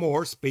no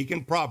more speak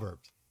in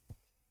Proverbs.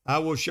 I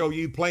will show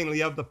you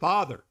plainly of the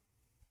Father.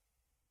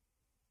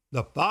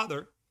 The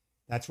Father,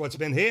 that's what's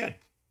been hid.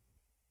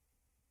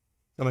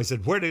 Somebody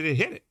said, where did it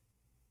hid it?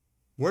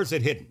 Where's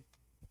it hidden?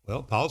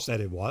 Well, Paul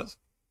said it was.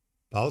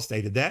 Paul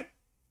stated that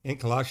in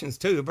Colossians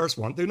 2, verse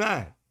 1 through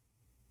 9.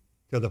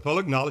 To the full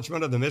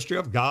acknowledgement of the mystery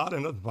of God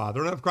and of the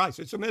Father and of Christ.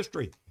 It's a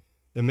mystery.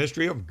 The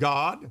mystery of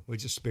God,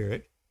 which is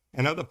Spirit,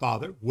 and of the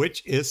Father,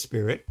 which is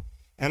Spirit,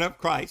 and of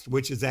Christ,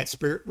 which is that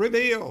Spirit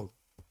revealed.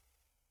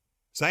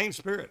 Same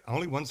Spirit,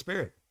 only one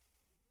Spirit.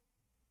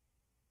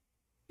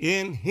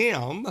 In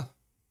him,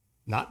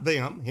 not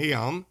them,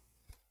 him,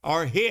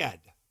 are hid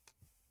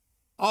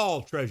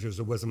all treasures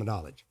of wisdom and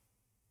knowledge.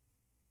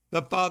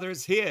 The Father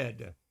is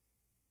hid.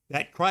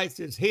 That Christ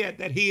is hid,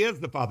 that he is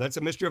the Father. That's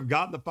a mystery of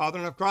God, the Father,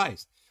 and of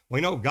Christ.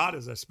 We know God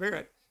is a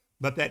spirit,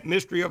 but that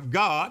mystery of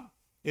God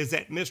is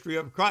that mystery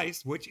of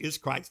Christ, which is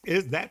Christ,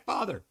 is that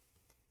Father.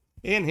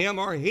 In him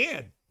are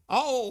hid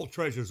all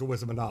treasures of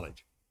wisdom and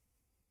knowledge.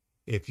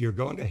 If you're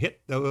going to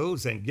hit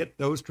those and get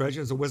those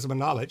treasures of wisdom and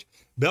knowledge,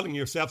 building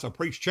yourselves a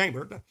priest's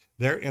chamber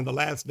there in the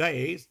last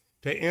days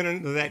to enter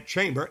into that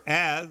chamber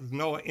as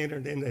Noah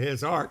entered into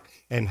his ark,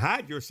 and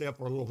hide yourself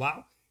for a little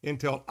while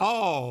until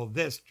all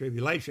this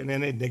tribulation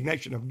and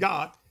indignation of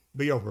God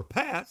be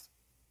overpassed,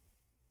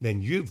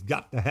 then you've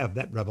got to have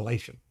that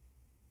revelation.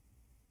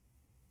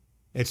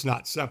 It's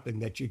not something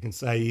that you can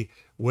say,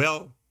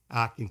 well,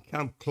 I can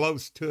come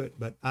close to it,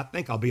 but I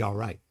think I'll be all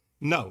right.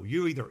 No,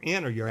 you either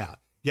in or you're out.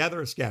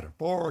 Gather or scatter,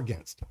 for or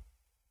against.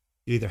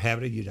 You either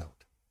have it or you don't.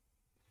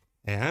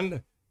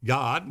 And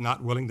God,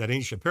 not willing that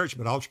any should perish,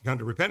 but all should come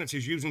to repentance,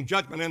 is using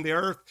judgment in the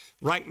earth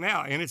right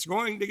now, and it's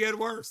going to get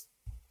worse.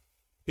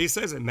 He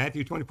says in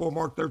Matthew 24,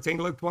 Mark 13,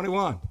 Luke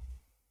 21,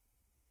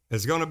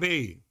 it's going to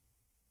be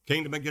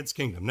kingdom against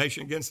kingdom,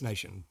 nation against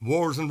nation,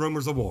 wars and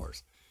rumors of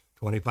wars.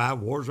 25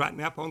 wars right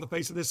now upon the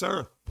face of this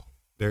earth.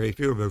 Very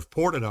few are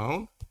reported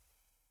on,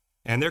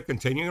 and they're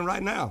continuing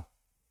right now.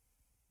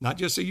 Not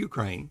just the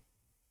Ukraine,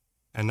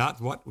 and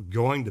not what we're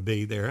going to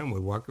be there, and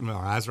we're working,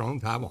 our eyes are on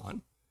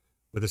Taiwan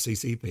with the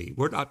CCP.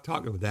 We're not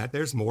talking about that.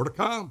 There's more to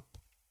come.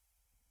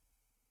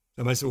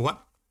 Somebody said,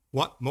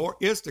 what more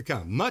is to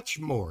come? Much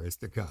more is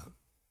to come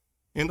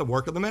in the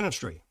work of the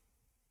ministry.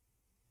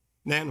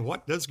 Then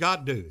what does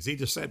God do? Is he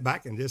just sat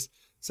back and just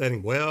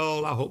saying,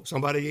 well, I hope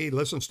somebody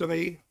listens to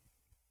me?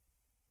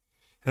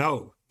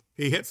 No,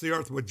 he hits the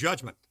earth with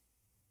judgment.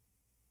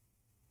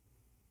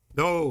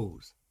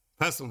 Those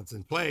pestilence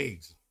and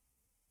plagues.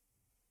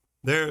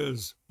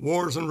 There's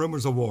wars and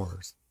rumors of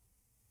wars.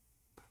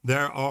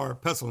 There are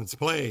pestilence,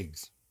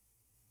 plagues,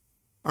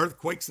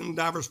 earthquakes in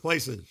diverse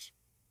places.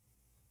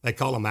 They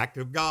call them acts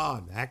of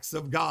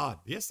God.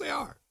 Yes, they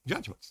are.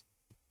 Judgments.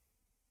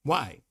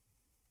 Why?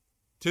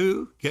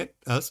 To get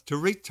us to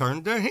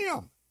return to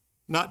him.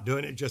 Not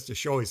doing it just to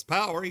show his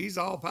power. He's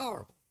all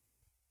powerful.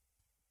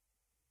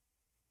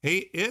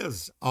 He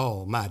is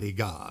Almighty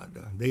God,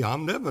 the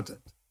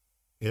omnipotent.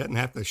 He doesn't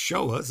have to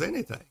show us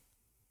anything.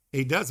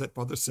 He does it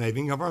for the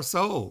saving of our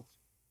souls.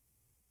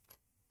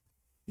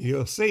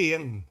 You'll see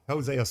in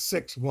Hosea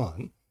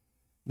 6:1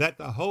 that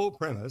the whole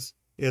premise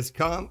is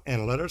come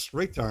and let us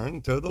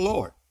return to the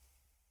Lord.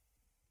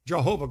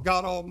 Jehovah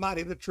God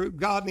Almighty, the true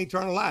God and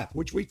eternal life,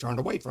 which we turned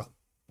away from.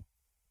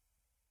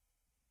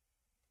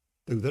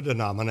 Through the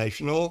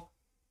denominational,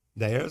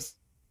 there's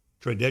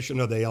tradition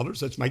of the elders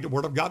that's made the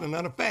word of God in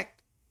none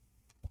effect.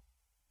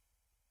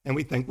 And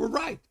we think we're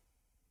right.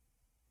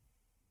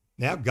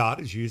 Now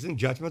God is using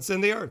judgments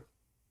in the earth.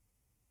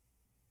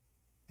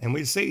 And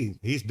we see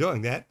he's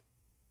doing that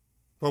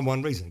for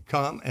one reason.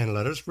 Come and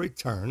let us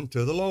return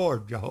to the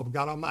Lord, Jehovah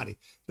God Almighty,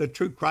 the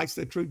true Christ,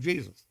 the true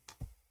Jesus.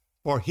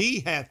 For he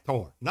hath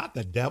torn, not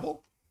the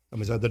devil.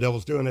 Somebody said the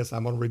devil's doing this,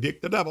 I'm going to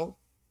rebuke the devil.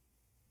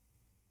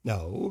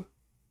 No.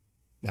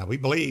 Now we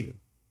believe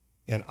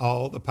in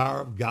all the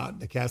power of God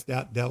to cast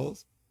out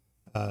devils,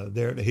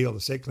 there to heal the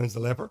sick, cleanse the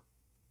leper.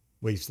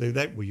 We see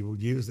that. We will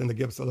use in the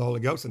gifts of the Holy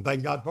Ghost and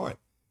thank God for it.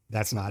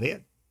 That's not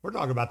it. We're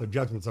talking about the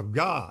judgments of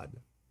God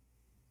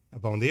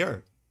upon the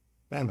earth.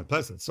 Famine,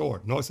 pestilence,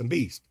 sword, noisome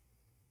beast.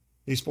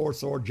 These four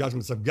sword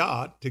judgments of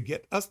God to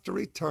get us to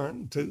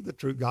return to the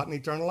true God and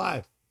eternal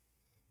life.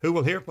 Who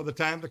will hear for the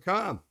time to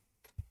come?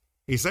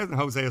 He says in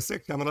Hosea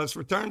 6, come and let us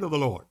return to the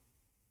Lord.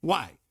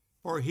 Why?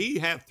 For he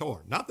hath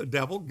torn, not the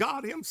devil,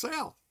 God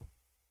himself.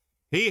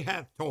 He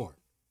hath torn.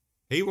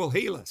 He will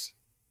heal us.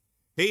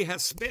 He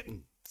has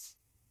smitten.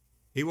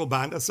 He will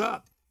bind us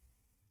up.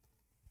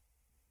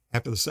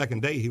 After the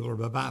second day, he will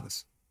revive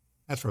us.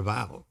 That's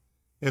revival.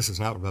 This is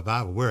not a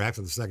revival. We're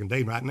after the second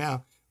day right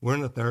now. We're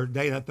in the third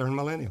day, that third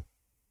millennium.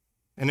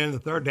 And in the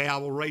third day, I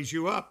will raise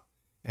you up,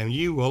 and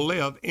you will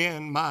live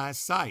in my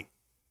sight.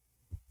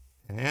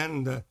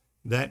 And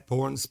that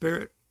poor in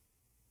spirit,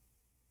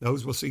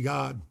 those will see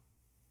God.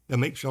 The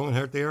meek shall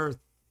inherit the earth.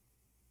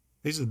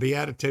 These are the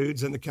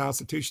Beatitudes and the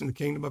Constitution of the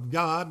kingdom of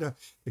God,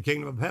 the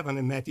kingdom of heaven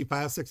in Matthew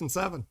 5, 6, and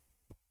 7.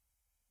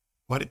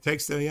 What it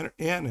takes to enter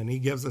in, and he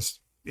gives us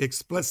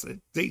explicit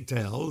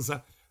details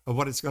of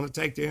what it's going to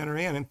take to enter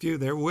in. And few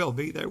there will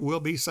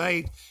be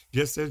saved,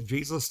 just as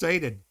Jesus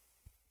stated.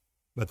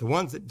 But the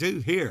ones that do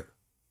hear,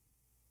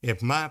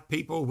 if my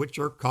people which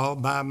are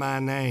called by my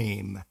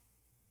name,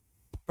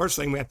 first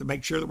thing we have to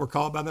make sure that we're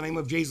called by the name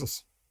of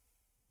Jesus.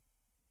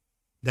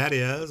 That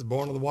is,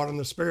 born of the water and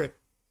the Spirit,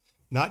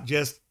 not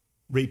just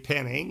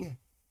repenting,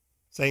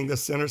 saying the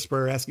sinner's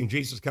prayer, asking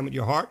Jesus to come into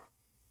your heart.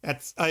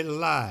 That's a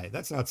lie.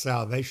 That's not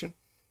salvation.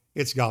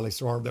 It's godly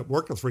sorrow that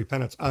worketh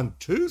repentance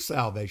unto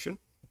salvation,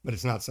 but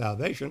it's not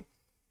salvation.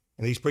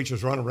 And these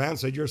preachers run around and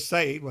said, you're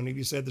saved, when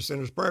you said the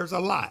sinner's prayer is a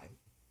lie.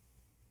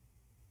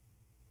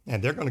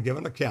 And they're going to give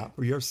an account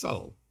for your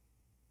soul.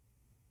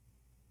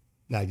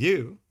 Now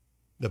you,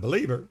 the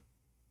believer,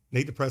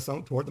 need to press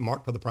on toward the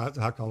mark for the prize of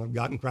the high calling of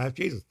God in Christ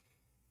Jesus.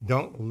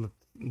 Don't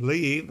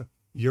leave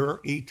your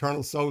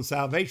eternal soul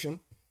salvation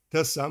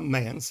to some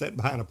man set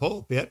behind a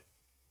pulpit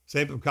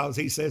simply because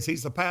he says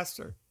he's the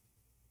pastor.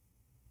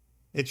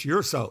 It's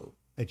your soul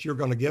that you're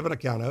going to give an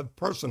account of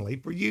personally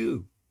for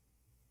you.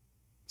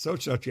 So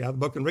shut you out of the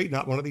book and read.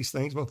 Not one of these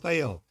things will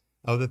fail.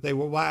 Oh, that they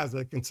were wise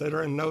that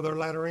consider and know their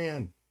latter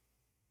end.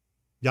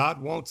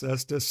 God wants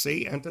us to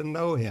see and to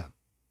know him,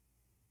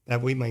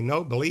 that we may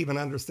know, believe, and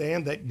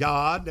understand that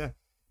God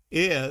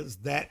is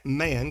that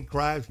man,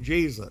 Christ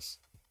Jesus.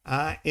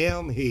 I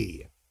am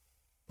he.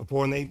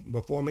 Before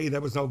me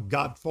there was no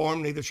God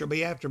formed, neither shall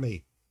be after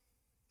me.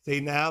 See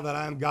now that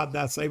I am God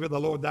thy Savior, the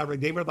Lord thy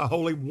Redeemer, the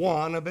Holy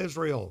One of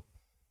Israel.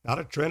 Not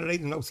a Trinity,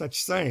 there's no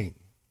such thing.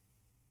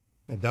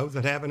 And those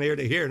that have an ear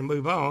to hear to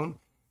move on,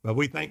 but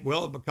we think,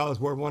 well, because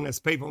we're one that's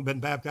people have been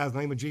baptized in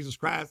the name of Jesus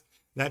Christ,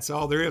 that's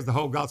all there is, the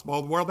whole gospel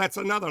of the world. That's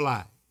another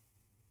lie.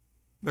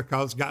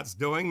 Because God's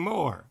doing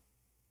more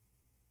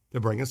to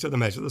bring us to the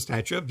measure of the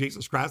stature of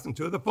Jesus Christ and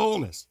to the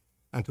fullness,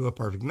 unto a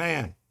perfect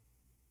man.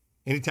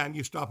 Anytime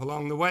you stop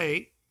along the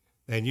way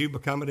and you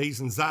become at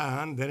ease in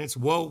Zion, then it's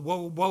woe,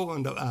 woe, woe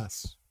unto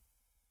us.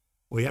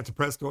 We have to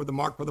press toward the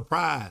mark for the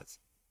prize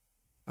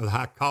of the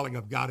high calling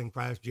of God in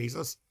Christ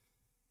Jesus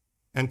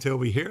until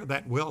we hear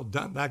that, well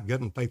done, thy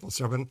good and faithful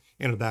servant,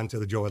 enter thou into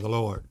the joy of the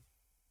Lord.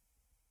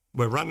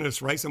 We're running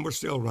this race and we're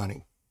still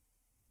running.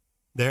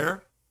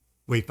 There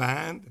we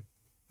find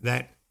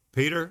that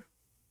Peter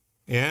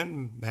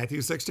in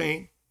Matthew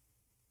 16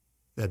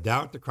 said, thou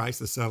art the Christ,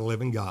 the Son of the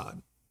living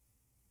God.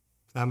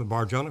 Simon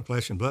Bar-Jonah,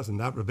 flesh and blood, and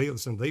not revealed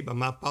this unto thee, but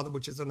my Father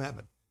which is in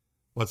heaven.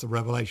 What's the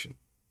revelation?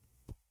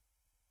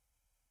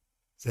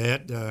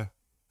 Said,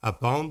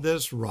 upon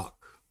this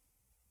rock,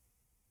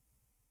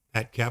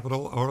 that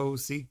capital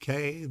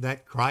R-O-C-K,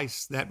 that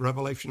Christ, that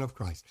revelation of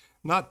Christ.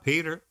 Not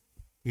Peter.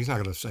 He's not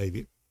going to save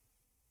you.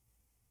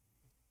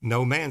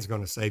 No man's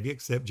going to save you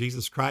except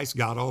Jesus Christ,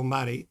 God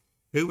Almighty,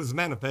 who was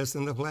manifest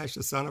in the flesh,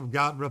 the Son of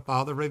God, the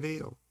Father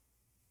revealed.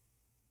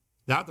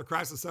 Thou art the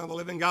Christ, the Son of the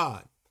living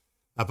God.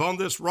 Upon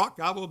this rock,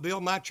 I will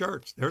build my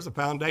church. There's a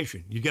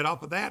foundation. You get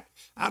off of that,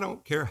 I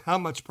don't care how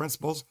much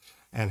principles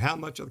and how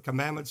much of the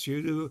commandments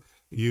you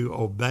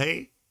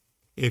obey.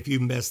 If you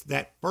miss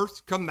that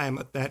first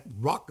commandment, that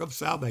rock of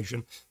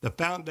salvation, the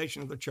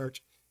foundation of the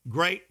church,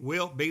 great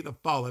will be the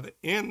fall of it.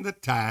 In the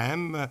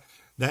time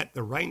that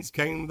the rains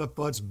came, the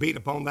floods beat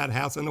upon that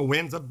house and the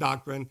winds of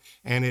doctrine,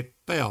 and it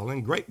fell,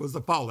 and great was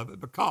the fall of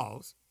it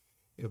because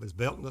it was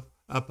built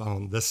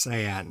upon the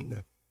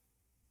sand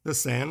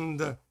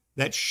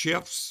that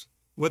shifts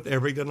with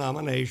every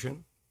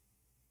denomination.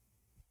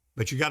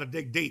 But you got to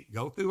dig deep.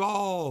 Go through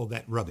all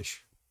that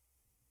rubbish.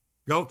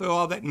 Go through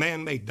all that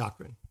man-made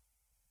doctrine.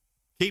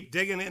 Keep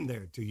digging in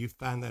there till you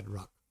find that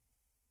rock.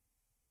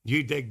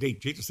 You dig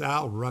deep. Jesus said,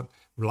 I'll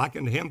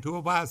liken him to a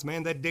wise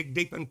man that dig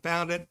deep and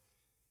founded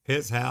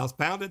his house,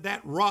 founded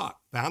that rock.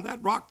 Found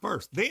that rock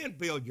first, then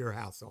build your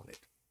house on it.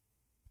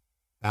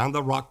 Found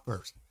the rock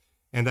first.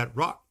 And that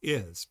rock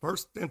is,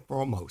 first and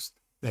foremost,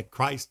 that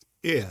Christ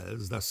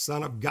is the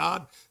Son of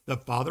God, the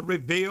Father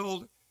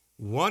revealed,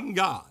 one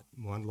God,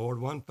 one Lord,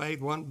 one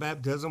faith, one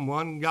baptism,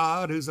 one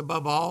God who's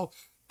above all,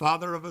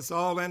 Father of us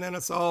all and in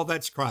us all.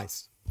 That's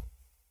Christ.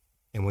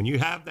 And when you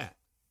have that,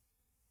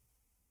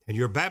 and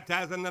you're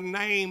baptized in the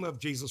name of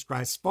Jesus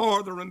Christ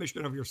for the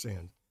remission of your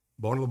sins,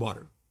 born of the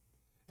water,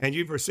 and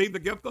you've received the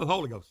gift of the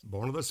Holy Ghost,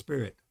 born of the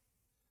Spirit,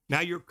 now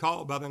you're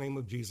called by the name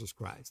of Jesus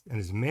Christ. And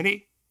as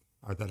many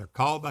are that are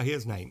called by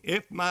his name,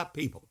 if my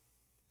people,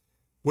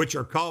 which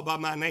are called by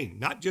my name,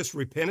 not just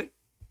repented,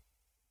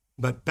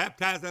 but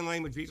baptized in the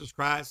name of Jesus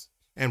Christ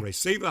and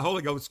receive the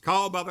Holy Ghost,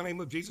 called by the name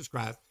of Jesus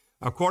Christ,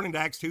 according to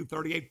Acts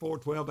 2:38,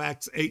 4:12,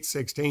 Acts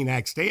 8:16,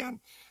 Acts 10,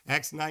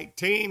 Acts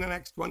 19, and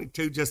Acts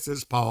 22, just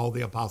as Paul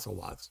the apostle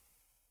was.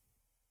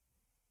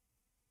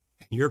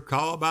 And you're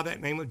called by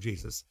that name of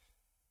Jesus,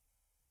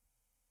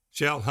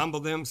 shall humble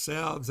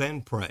themselves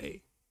and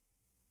pray.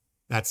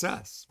 That's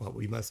us, what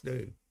we must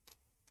do.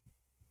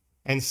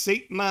 And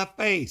seek my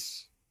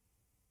face.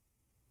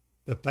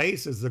 The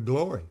face is the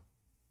glory.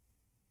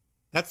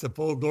 That's the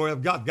full glory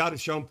of God. God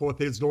has shown forth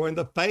his glory in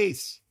the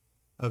face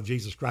of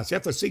Jesus Christ. You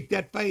have to seek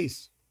that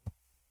face.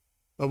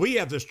 But we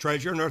have this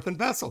treasure in earthen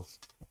vessels,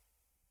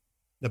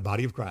 the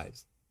body of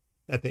Christ,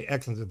 that the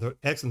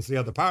excellency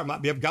of the power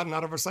might be of God,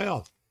 not of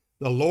ourselves.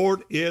 The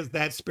Lord is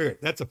that Spirit.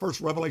 That's the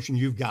first revelation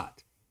you've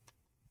got.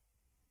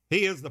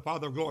 He is the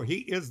Father of glory. He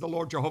is the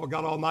Lord Jehovah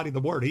God Almighty, the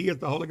Word. He is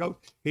the Holy Ghost.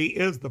 He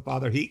is the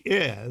Father. He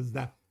is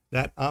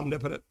that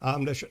omnipotent,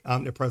 omniscient,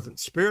 omnipresent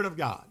Spirit of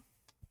God.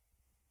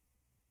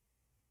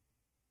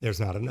 There's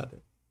not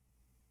another.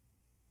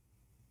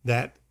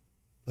 That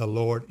the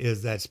Lord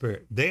is that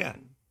Spirit.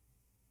 Then,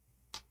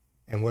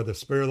 and where the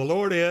Spirit of the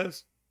Lord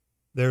is,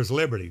 there's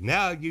liberty.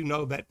 Now you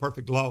know that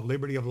perfect law of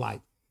liberty of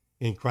life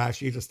in Christ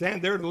Jesus.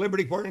 Stand there in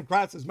liberty, for in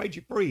Christ has made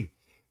you free.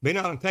 Be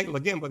not entangled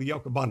again with the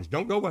yoke of bondage.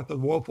 Don't go with the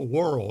woeful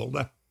world.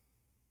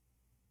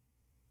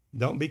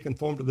 Don't be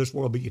conformed to this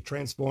world, but you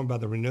transformed by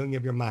the renewing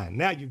of your mind.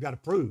 Now you've got to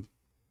prove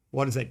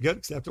what is that good,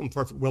 acceptable, and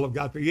perfect will of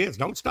God for you is.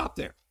 Don't stop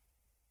there.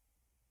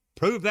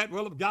 Prove that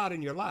will of God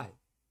in your life.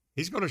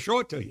 He's going to show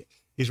it to you.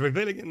 He's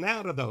revealing it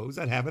now to those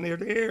that have an ear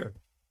to hear.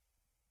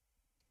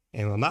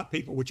 And when my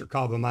people, which are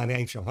called by my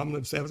name, shall humble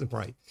themselves and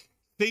pray,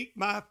 seek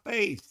my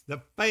face,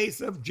 the face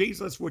of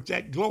Jesus, which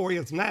that glory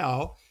is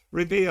now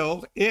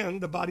revealed in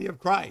the body of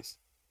Christ.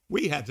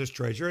 We have this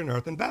treasure in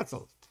earthen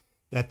vessels,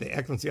 that the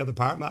excellency of the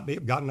power might be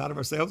of God and not of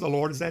ourselves. The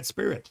Lord is that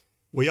Spirit.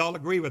 We all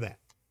agree with that.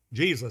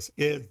 Jesus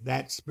is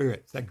that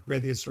Spirit. 2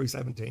 Corinthians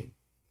 3:17.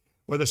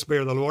 Where the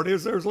Spirit of the Lord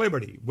is, there's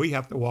liberty. We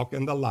have to walk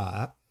in the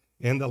life,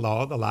 in the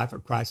law, the life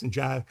of Christ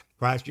and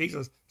Christ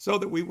Jesus, so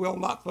that we will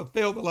not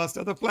fulfill the lust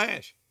of the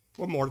flesh.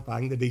 We're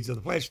mortifying the deeds of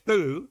the flesh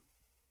through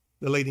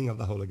the leading of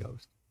the Holy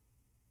Ghost,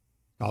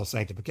 called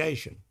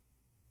sanctification.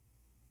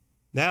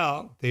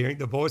 Now, hearing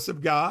the voice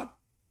of God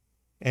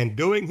and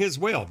doing his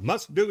will,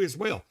 must do his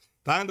will.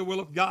 Find the will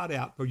of God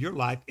out for your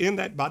life in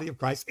that body of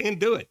Christ and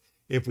do it.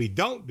 If we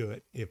don't do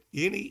it, if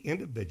any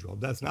individual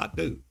does not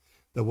do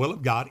the will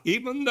of God,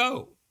 even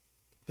though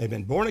they've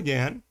been born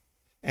again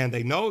and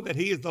they know that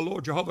he is the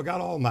Lord Jehovah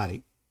God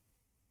Almighty,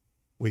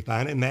 we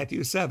find in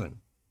Matthew 7,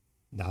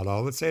 not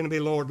all that say to me,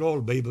 Lord, Lord,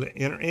 will be able to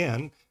enter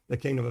in the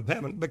kingdom of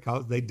heaven,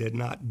 because they did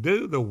not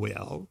do the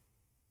will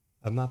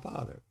of my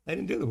Father. They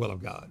didn't do the will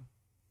of God.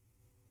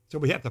 So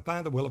we have to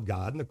find the will of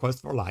God, and the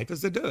quest for life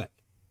is to do it.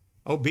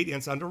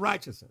 Obedience unto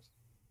righteousness,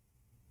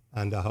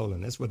 unto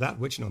holiness, without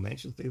which no man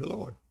shall see the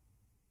Lord.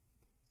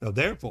 So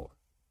therefore,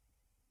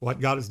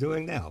 what God is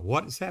doing now,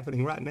 what is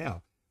happening right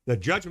now, the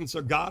judgments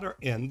of God are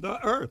in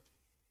the earth,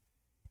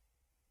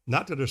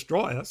 not to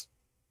destroy us,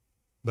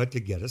 but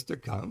to get us to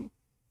come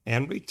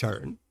and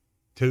return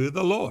to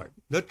the Lord,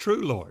 the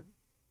true Lord,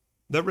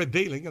 the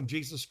revealing of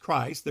Jesus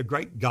Christ, the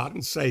great God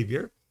and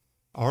Savior,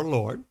 our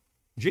Lord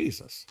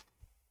Jesus,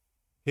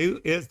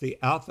 who is the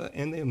Alpha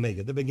and the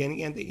Omega, the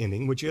beginning and the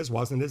ending, which is,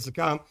 was, and is to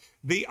come,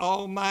 the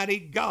Almighty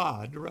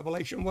God,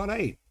 Revelation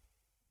 1:8.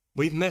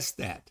 We've missed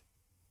that.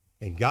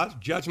 And God's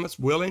judgments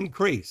will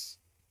increase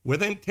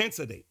with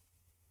intensity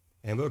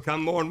and will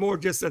come more and more,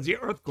 just as the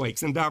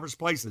earthquakes in diverse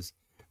places.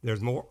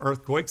 There's more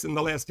earthquakes in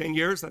the last 10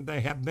 years than they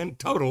have been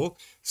total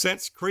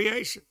since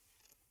creation.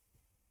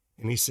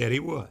 And he said he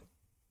would,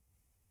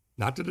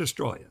 not to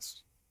destroy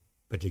us,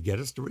 but to get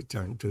us to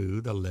return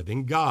to the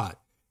living God.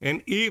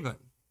 And even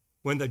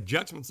when the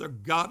judgments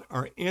of God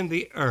are in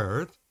the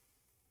earth,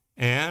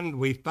 and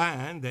we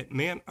find that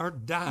men are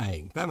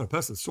dying, famine,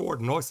 pestilence, sword,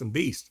 and noisome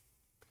beast,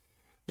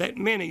 that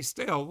many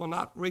still will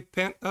not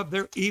repent of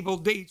their evil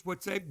deeds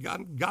which they've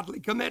godly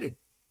committed.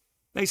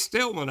 They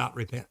still will not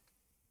repent,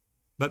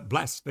 but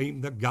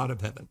blaspheme the God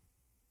of heaven.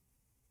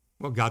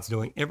 Well, God's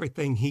doing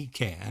everything he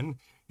can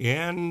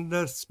in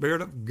the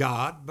Spirit of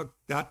God, but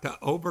not to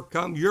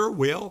overcome your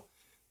will,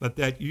 but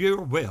that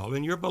your will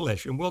and your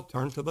volition will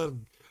turn to the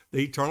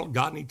eternal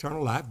God and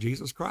eternal life,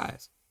 Jesus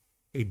Christ.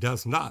 He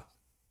does not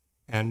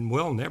and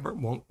will never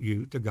want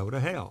you to go to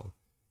hell.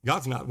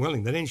 God's not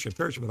willing that any should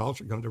perish, but all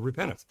should come to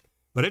repentance.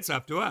 But it's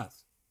up to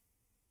us.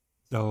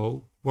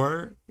 So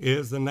where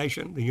is the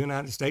nation, the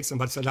United States?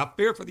 Somebody said, I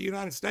fear for the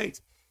United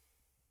States.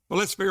 Well,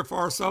 let's fear for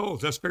our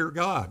souls. Let's fear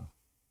God.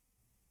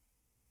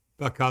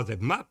 Because if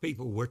my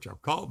people, which are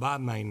called by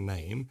my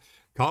name,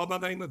 called by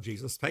the name of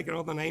Jesus, taking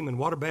on the name in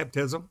water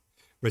baptism,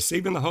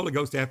 receiving the Holy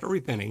Ghost after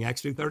repenting,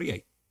 Acts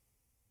 2:38,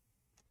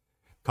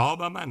 called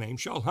by my name,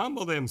 shall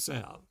humble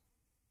themselves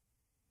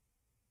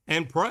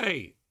and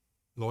pray.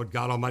 Lord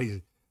God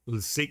Almighty,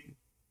 seek,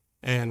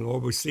 and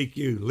Lord, we seek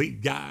you,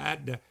 lead,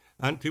 guide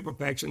unto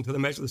perfection, to the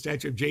measure of the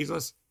stature of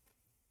Jesus.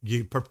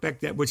 You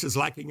perfect that which is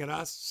lacking in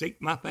us.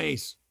 Seek my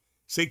face.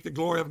 Seek the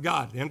glory of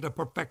God into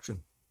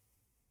perfection.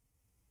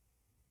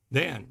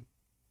 Then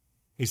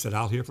he said,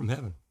 I'll hear from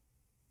heaven.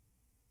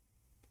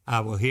 I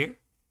will hear,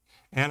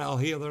 and I'll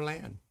heal their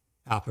land.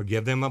 I'll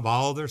forgive them of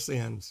all their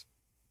sins.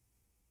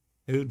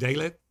 Who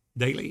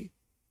daily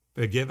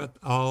forgiveth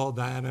all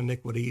thine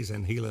iniquities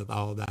and healeth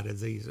all thy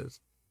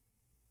diseases.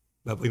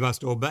 But we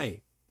must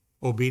obey.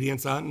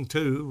 Obedience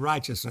unto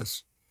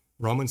righteousness.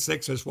 Romans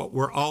 6 is what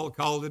we're all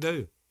called to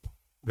do.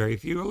 Very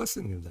few are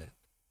listening to that,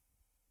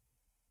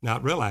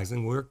 not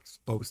realizing we're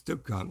supposed to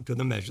come to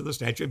the measure of the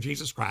stature of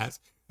Jesus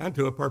Christ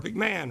unto a perfect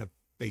man.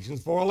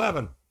 Ephesians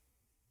 4:11.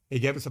 He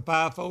gave us a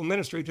fivefold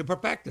ministry to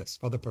perfect us,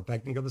 for the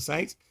perfecting of the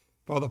saints,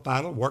 for the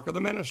final work of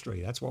the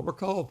ministry. That's what we're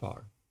called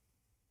for.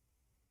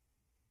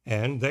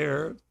 And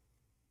there,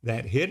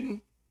 that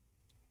hidden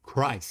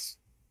Christ,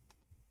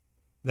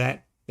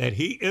 that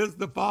he is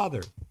the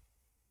Father,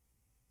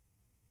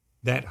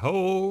 that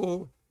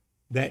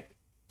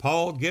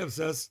Paul gives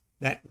us,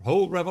 that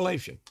whole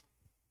revelation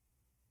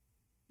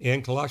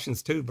in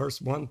Colossians 2,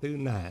 verse 1 through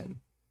 9,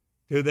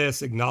 to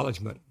this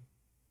acknowledgement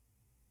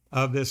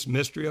of this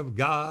mystery of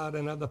God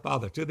and of the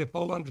Father, to the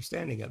full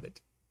understanding of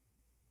it.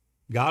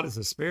 God is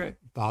a spirit,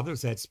 Father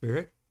is that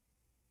spirit,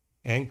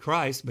 and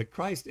Christ, but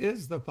Christ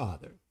is the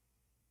Father,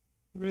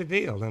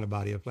 revealed in a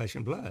body of flesh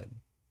and blood.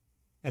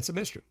 That's a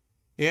mystery.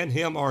 In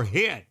him are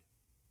hid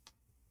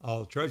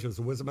all treasures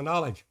of wisdom and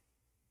knowledge.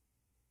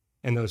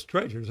 And those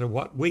treasures are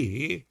what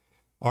we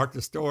are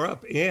to store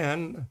up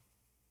in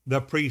the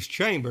priest's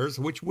chambers,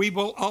 which we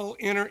will all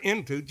enter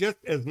into, just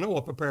as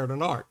Noah prepared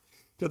an ark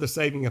to the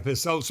saving of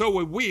his soul. So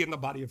will we in the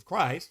body of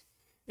Christ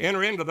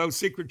enter into those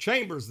secret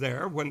chambers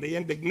there when the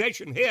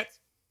indignation hits,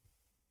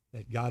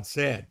 that God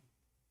said,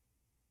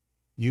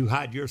 You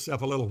hide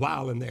yourself a little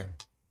while in there.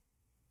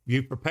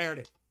 You prepared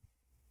it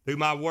through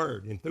my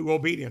word and through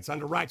obedience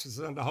unto righteousness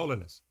and unto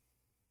holiness.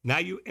 Now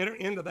you enter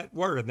into that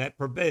word, that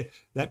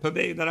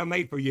pavilion that I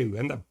made for you,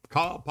 in the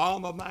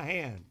palm of my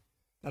hand,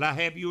 that I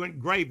have you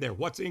engraved there.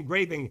 What's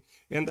engraving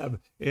in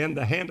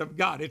the hand of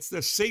God? It's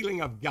the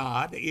sealing of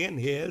God in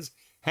his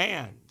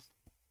hand.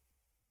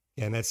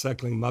 Can that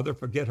suckling mother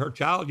forget her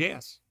child?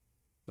 Yes.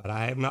 But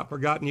I have not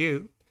forgotten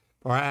you,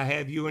 for I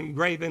have you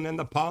engraven in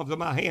the palms of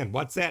my hand.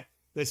 What's that?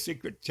 The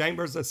secret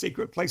chambers, the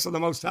secret place of the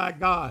Most High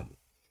God.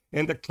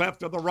 In the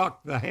cleft of the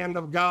rock, the hand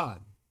of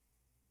God.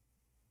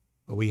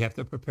 But we have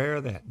to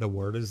prepare that. The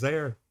word is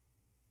there.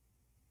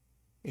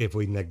 If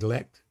we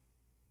neglect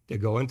to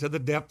go into the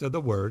depth of the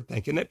word,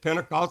 thinking that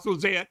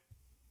Pentecostal's it,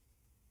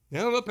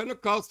 I'm a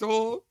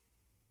Pentecostal,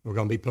 we're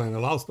going to be playing a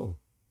lost one.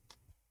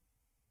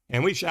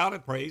 And we shout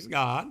and praise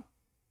God,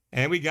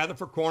 and we gather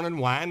for corn and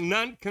wine,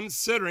 none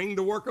considering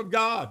the work of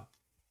God.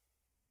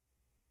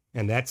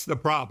 And that's the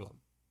problem.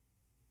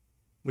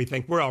 We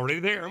think we're already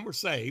there and we're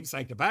saved,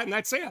 sanctified, and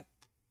that's it.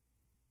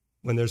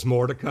 When there's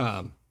more to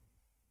come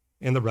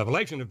in the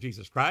revelation of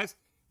Jesus Christ,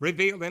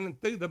 revealed in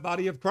and through the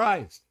body of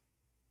Christ.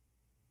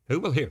 Who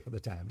will hear for the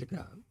time to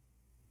come?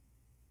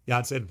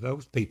 God said to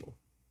those people,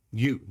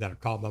 you that are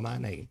called by my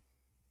name,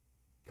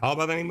 called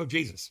by the name of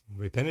Jesus,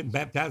 repented and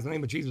baptized in the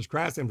name of Jesus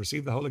Christ and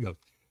received the Holy Ghost.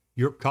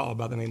 You're called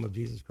by the name of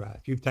Jesus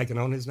Christ. You've taken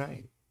on his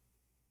name.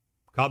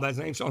 Called by his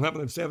name shall humble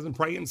themselves and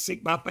pray and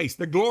seek my face,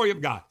 the glory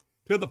of God,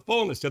 to the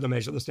fullness, to the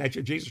measure of the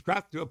stature of Jesus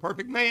Christ, to a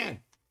perfect man.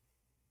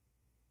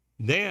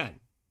 Then,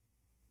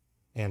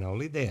 and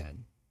only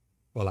then,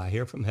 will I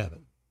hear from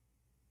heaven.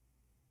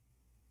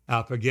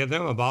 I'll forgive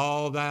them of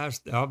all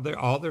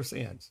their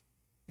sins,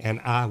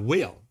 and I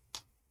will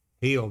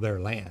heal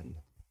their land.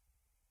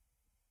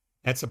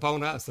 That's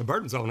upon us. The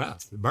burden's on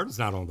us. The burden's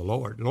not on the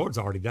Lord. The Lord's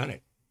already done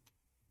it.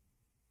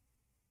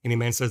 Any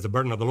man says the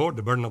burden of the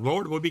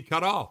Lord will be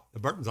cut off. The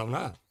burden's on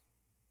us.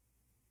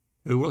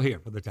 Who will hear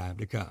for the time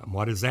to come?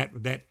 What is that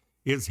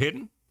is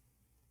hidden?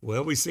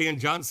 Well, we see in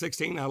John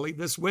 16, I'll leave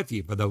this with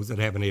you for those that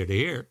have an ear to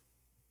hear.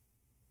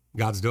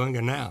 God's doing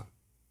it now.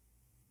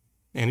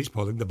 And he's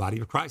pulling the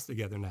body of Christ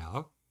together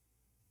now.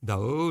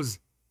 Those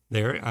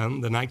there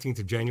on the 19th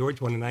of January,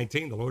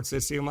 2019, the Lord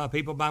says, seal my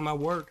people by my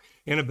word,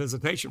 in a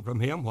visitation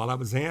from him while I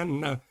was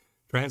in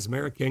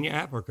Transmara, Kenya,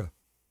 Africa.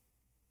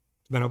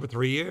 It's been over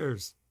 3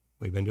 years.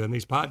 We've been doing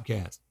these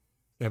podcasts.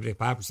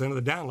 75% of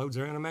the downloads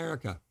are in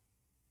America.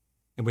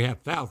 And we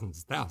have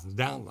thousands of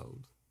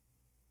downloads.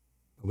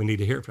 But we need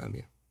to hear from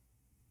you.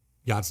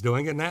 God's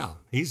doing it now.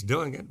 He's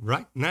doing it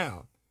right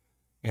now.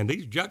 And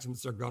these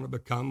judgments are going to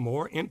become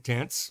more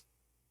intense,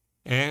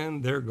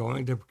 and they're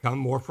going to become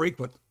more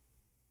frequent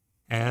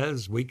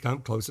as we come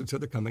closer to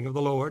the coming of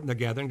the Lord and the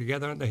gathering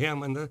together unto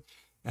him and the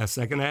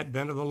second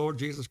advent of the Lord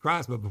Jesus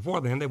Christ. But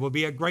before then, there will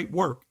be a great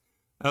work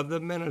of the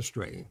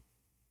ministry.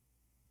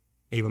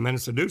 Even men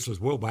and seducers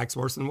will wax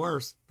worse and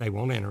worse. They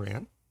won't enter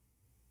in.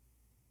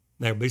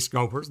 There'll be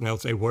scopers, and they'll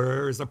say,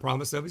 where is the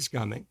promise of his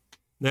coming?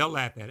 They'll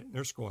laugh at it, and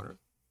they're scorners.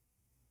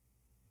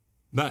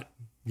 But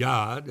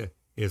God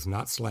is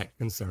not slack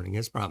concerning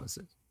his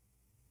promises.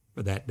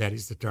 For that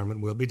is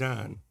determined will be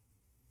done.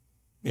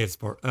 It's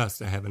for us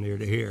to have an ear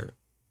to hear.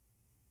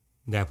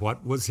 That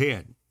what was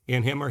hid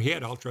in him are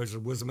hid all treasures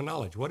of wisdom and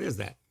knowledge. What is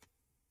that?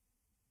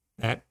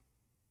 That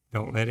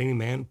don't let any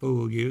man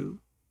fool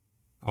you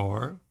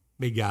or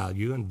beguile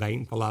you in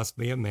vain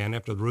philosophy of man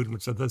after the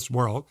rudiments of this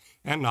world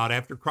and not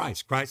after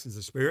Christ. Christ is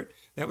the spirit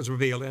that was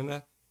revealed in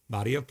the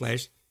body of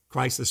flesh.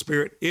 Christ the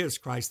spirit is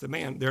Christ the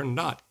man. They're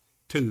not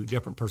two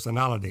different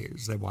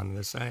personalities. They're one and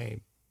the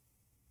same.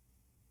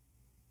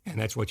 And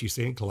that's what you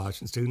see in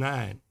Colossians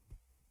 2:9.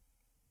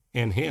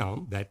 In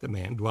him, that the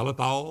man,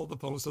 dwelleth all the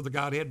fullness of the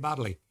Godhead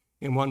bodily.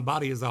 In one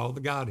body is all the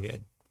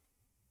Godhead,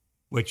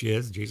 which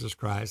is Jesus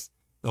Christ,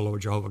 the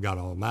Lord Jehovah God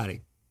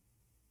Almighty.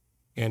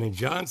 And in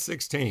John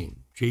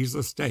 16,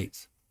 Jesus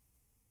states,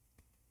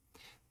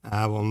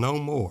 I will no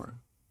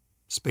more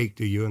speak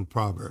to you in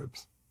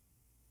Proverbs.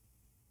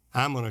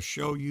 I'm going to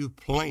show you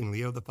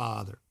plainly of the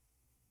Father.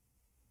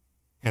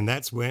 And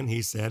that's when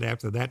he said,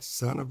 after that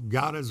Son of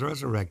God is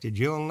resurrected,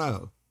 you'll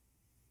know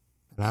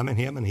that I'm in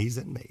him and he's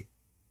in me.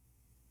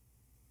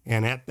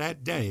 And at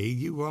that day,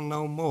 you will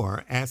no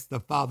more ask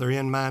the Father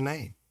in my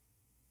name.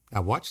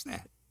 Now watch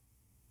that.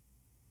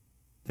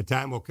 The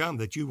time will come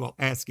that you will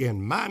ask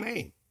in my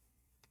name.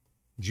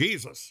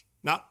 Jesus,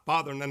 not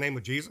Father in the name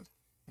of Jesus.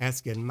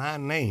 Ask in my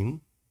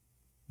name,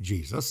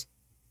 Jesus.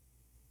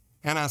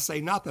 And I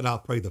say not that I'll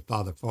pray the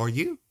Father for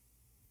you.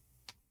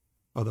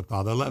 For the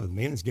Father loveth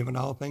me and has given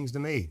all things to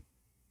me.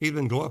 He's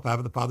been glorified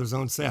with the Father's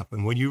own self.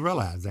 And when you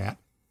realize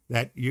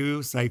that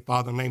you say,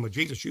 Father, in the name of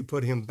Jesus, you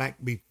put him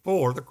back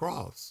before the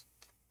cross.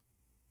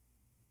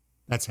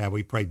 That's how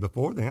we prayed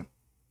before then.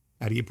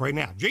 How do you pray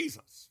now?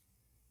 Jesus.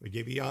 We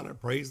give you honor,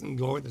 praise, and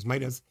glory that's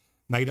made us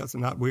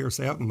and not we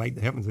ourselves, and made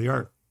the heavens and the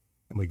earth.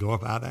 And we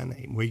glorify thy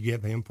name. We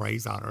give him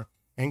praise, honor,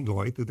 and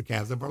glory through the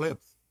calves of our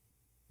lips.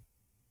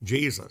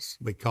 Jesus.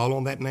 We call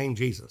on that name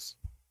Jesus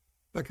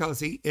because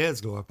he is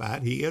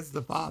glorified. He is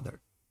the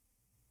Father.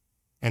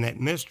 And that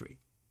mystery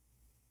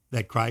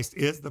that Christ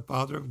is the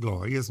Father of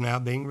glory is now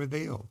being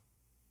revealed.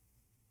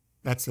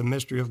 That's the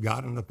mystery of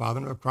God and the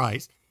Father of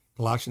Christ.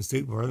 Colossians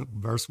 2,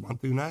 verse 1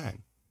 through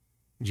 9.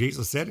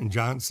 Jesus said in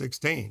John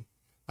 16,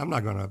 I'm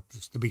not going to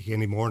speak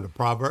any more into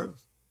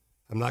Proverbs.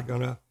 I'm not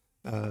going to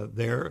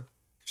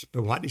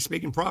but why did he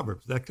speak in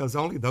Proverbs? That's because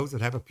only those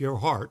that have a pure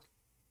heart,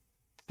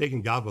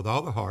 seeking God with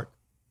all the heart,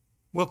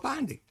 will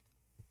find him.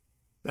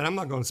 That I'm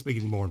not going to speak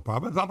any more in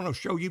Proverbs. I'm going to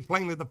show you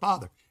plainly the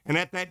Father. And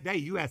at that day,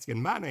 you ask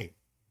in my name.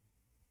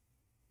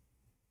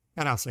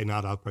 And I'll say,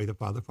 not, I'll pray the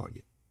Father for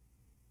you.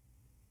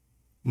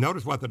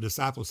 Notice what the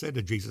disciples said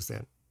to Jesus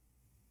then.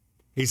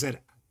 He said,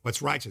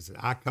 what's righteousness?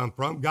 I come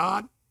from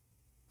God.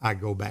 I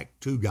go back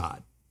to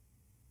God.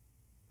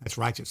 That's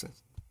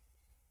righteousness.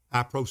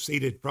 I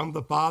proceeded from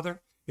the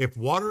Father. If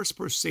water is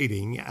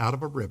proceeding out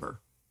of a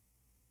river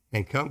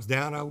and comes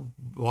down a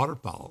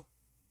waterfall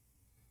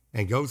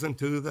and goes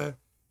into the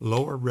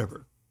lower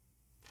river,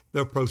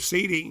 the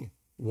proceeding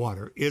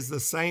water is the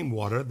same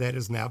water that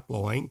is now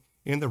flowing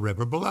in the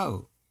river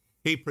below.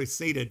 He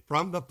proceeded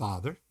from the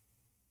Father,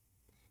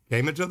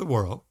 came into the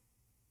world,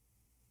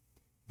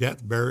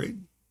 death,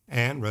 buried,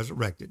 and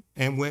resurrected,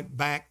 and went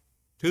back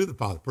to the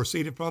Father.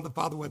 Proceeded from the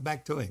Father, went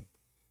back to him.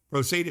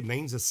 Proceeded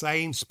means the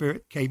same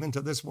Spirit came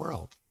into this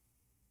world.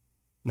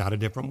 Not a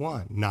different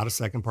one, not a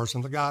second person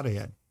of the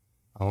Godhead.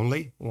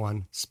 Only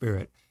one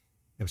Spirit.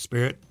 The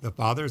Spirit, the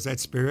Father is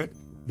that Spirit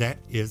that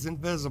is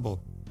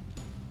invisible.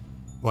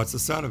 What's the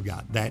Son of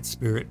God? That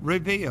Spirit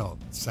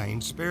revealed,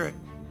 same Spirit.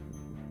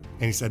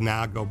 And he said,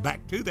 now go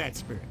back to that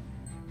Spirit.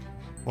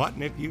 What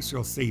and if you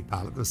shall see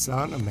Pilate, the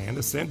Son of Man,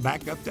 ascend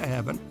back up to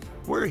heaven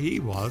where he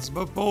was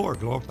before,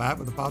 glorified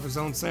with the Father's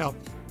own self.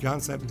 John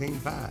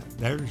 17:5.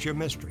 There's your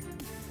mystery.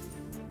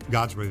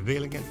 God's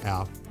revealing it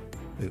out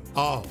to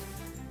all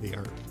the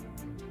earth.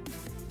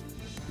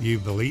 You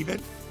believe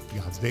it?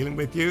 God's dealing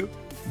with you.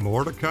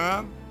 More to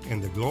come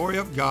in the glory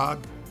of God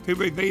to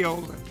be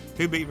revealed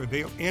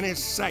in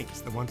his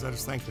saints, the ones that are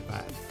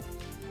sanctified.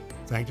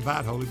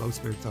 Sanctified, Holy Ghost,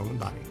 Spirit, soul, and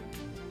body.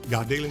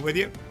 God dealing with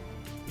you?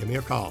 Give me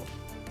a call.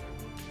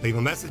 Leave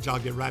a message. I'll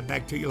get right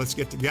back to you. Let's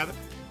get together.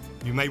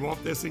 You may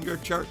want this in your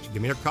church.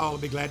 Give me a call. I'll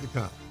be glad to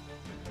come.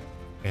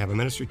 We have a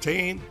ministry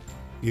team.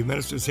 You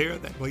ministers here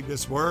that believe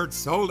this word,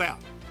 sold out,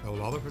 sold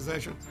all their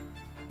possessions,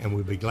 and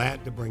we'll be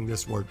glad to bring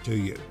this word to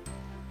you.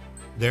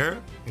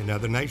 There, in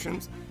other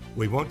nations,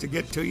 we want to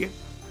get to you.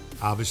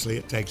 Obviously,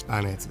 it takes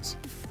finances.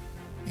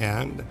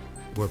 And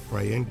we're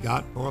praying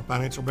God for a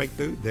financial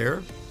breakthrough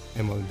there.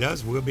 And when it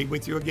does, we'll be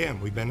with you again.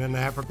 We've been in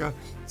Africa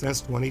since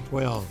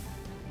 2012.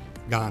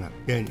 Ghana,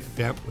 Kenya,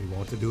 yep, we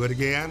want to do it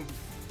again.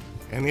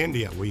 And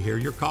India, we hear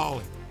your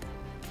calling.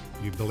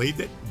 You believed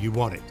it, you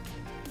want it.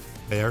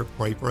 There,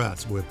 pray for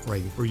us. We're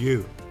praying for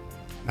you.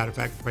 Matter of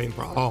fact, praying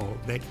for all,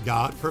 that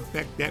God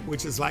perfect that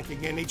which is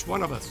lacking in each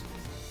one of us,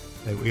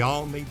 that we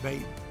all may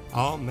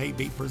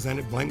be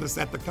presented blameless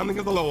at the coming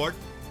of the Lord,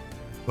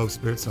 both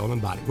spirit, soul,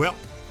 and body. Well,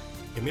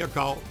 give me a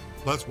call,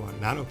 +1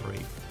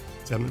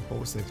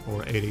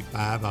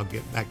 903-746-4885. I'll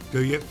get back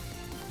to you.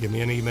 Give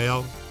me an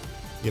email.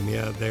 Give me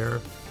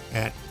there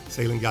at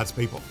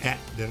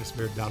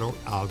SealingGodsPeople@DennisBeard.org.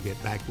 I'll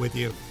get back with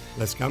you.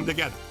 Let's come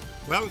together.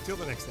 Well, until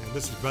the next time,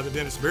 this is Brother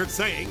Dennis Beard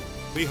saying,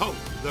 behold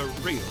the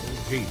real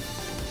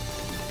Jesus.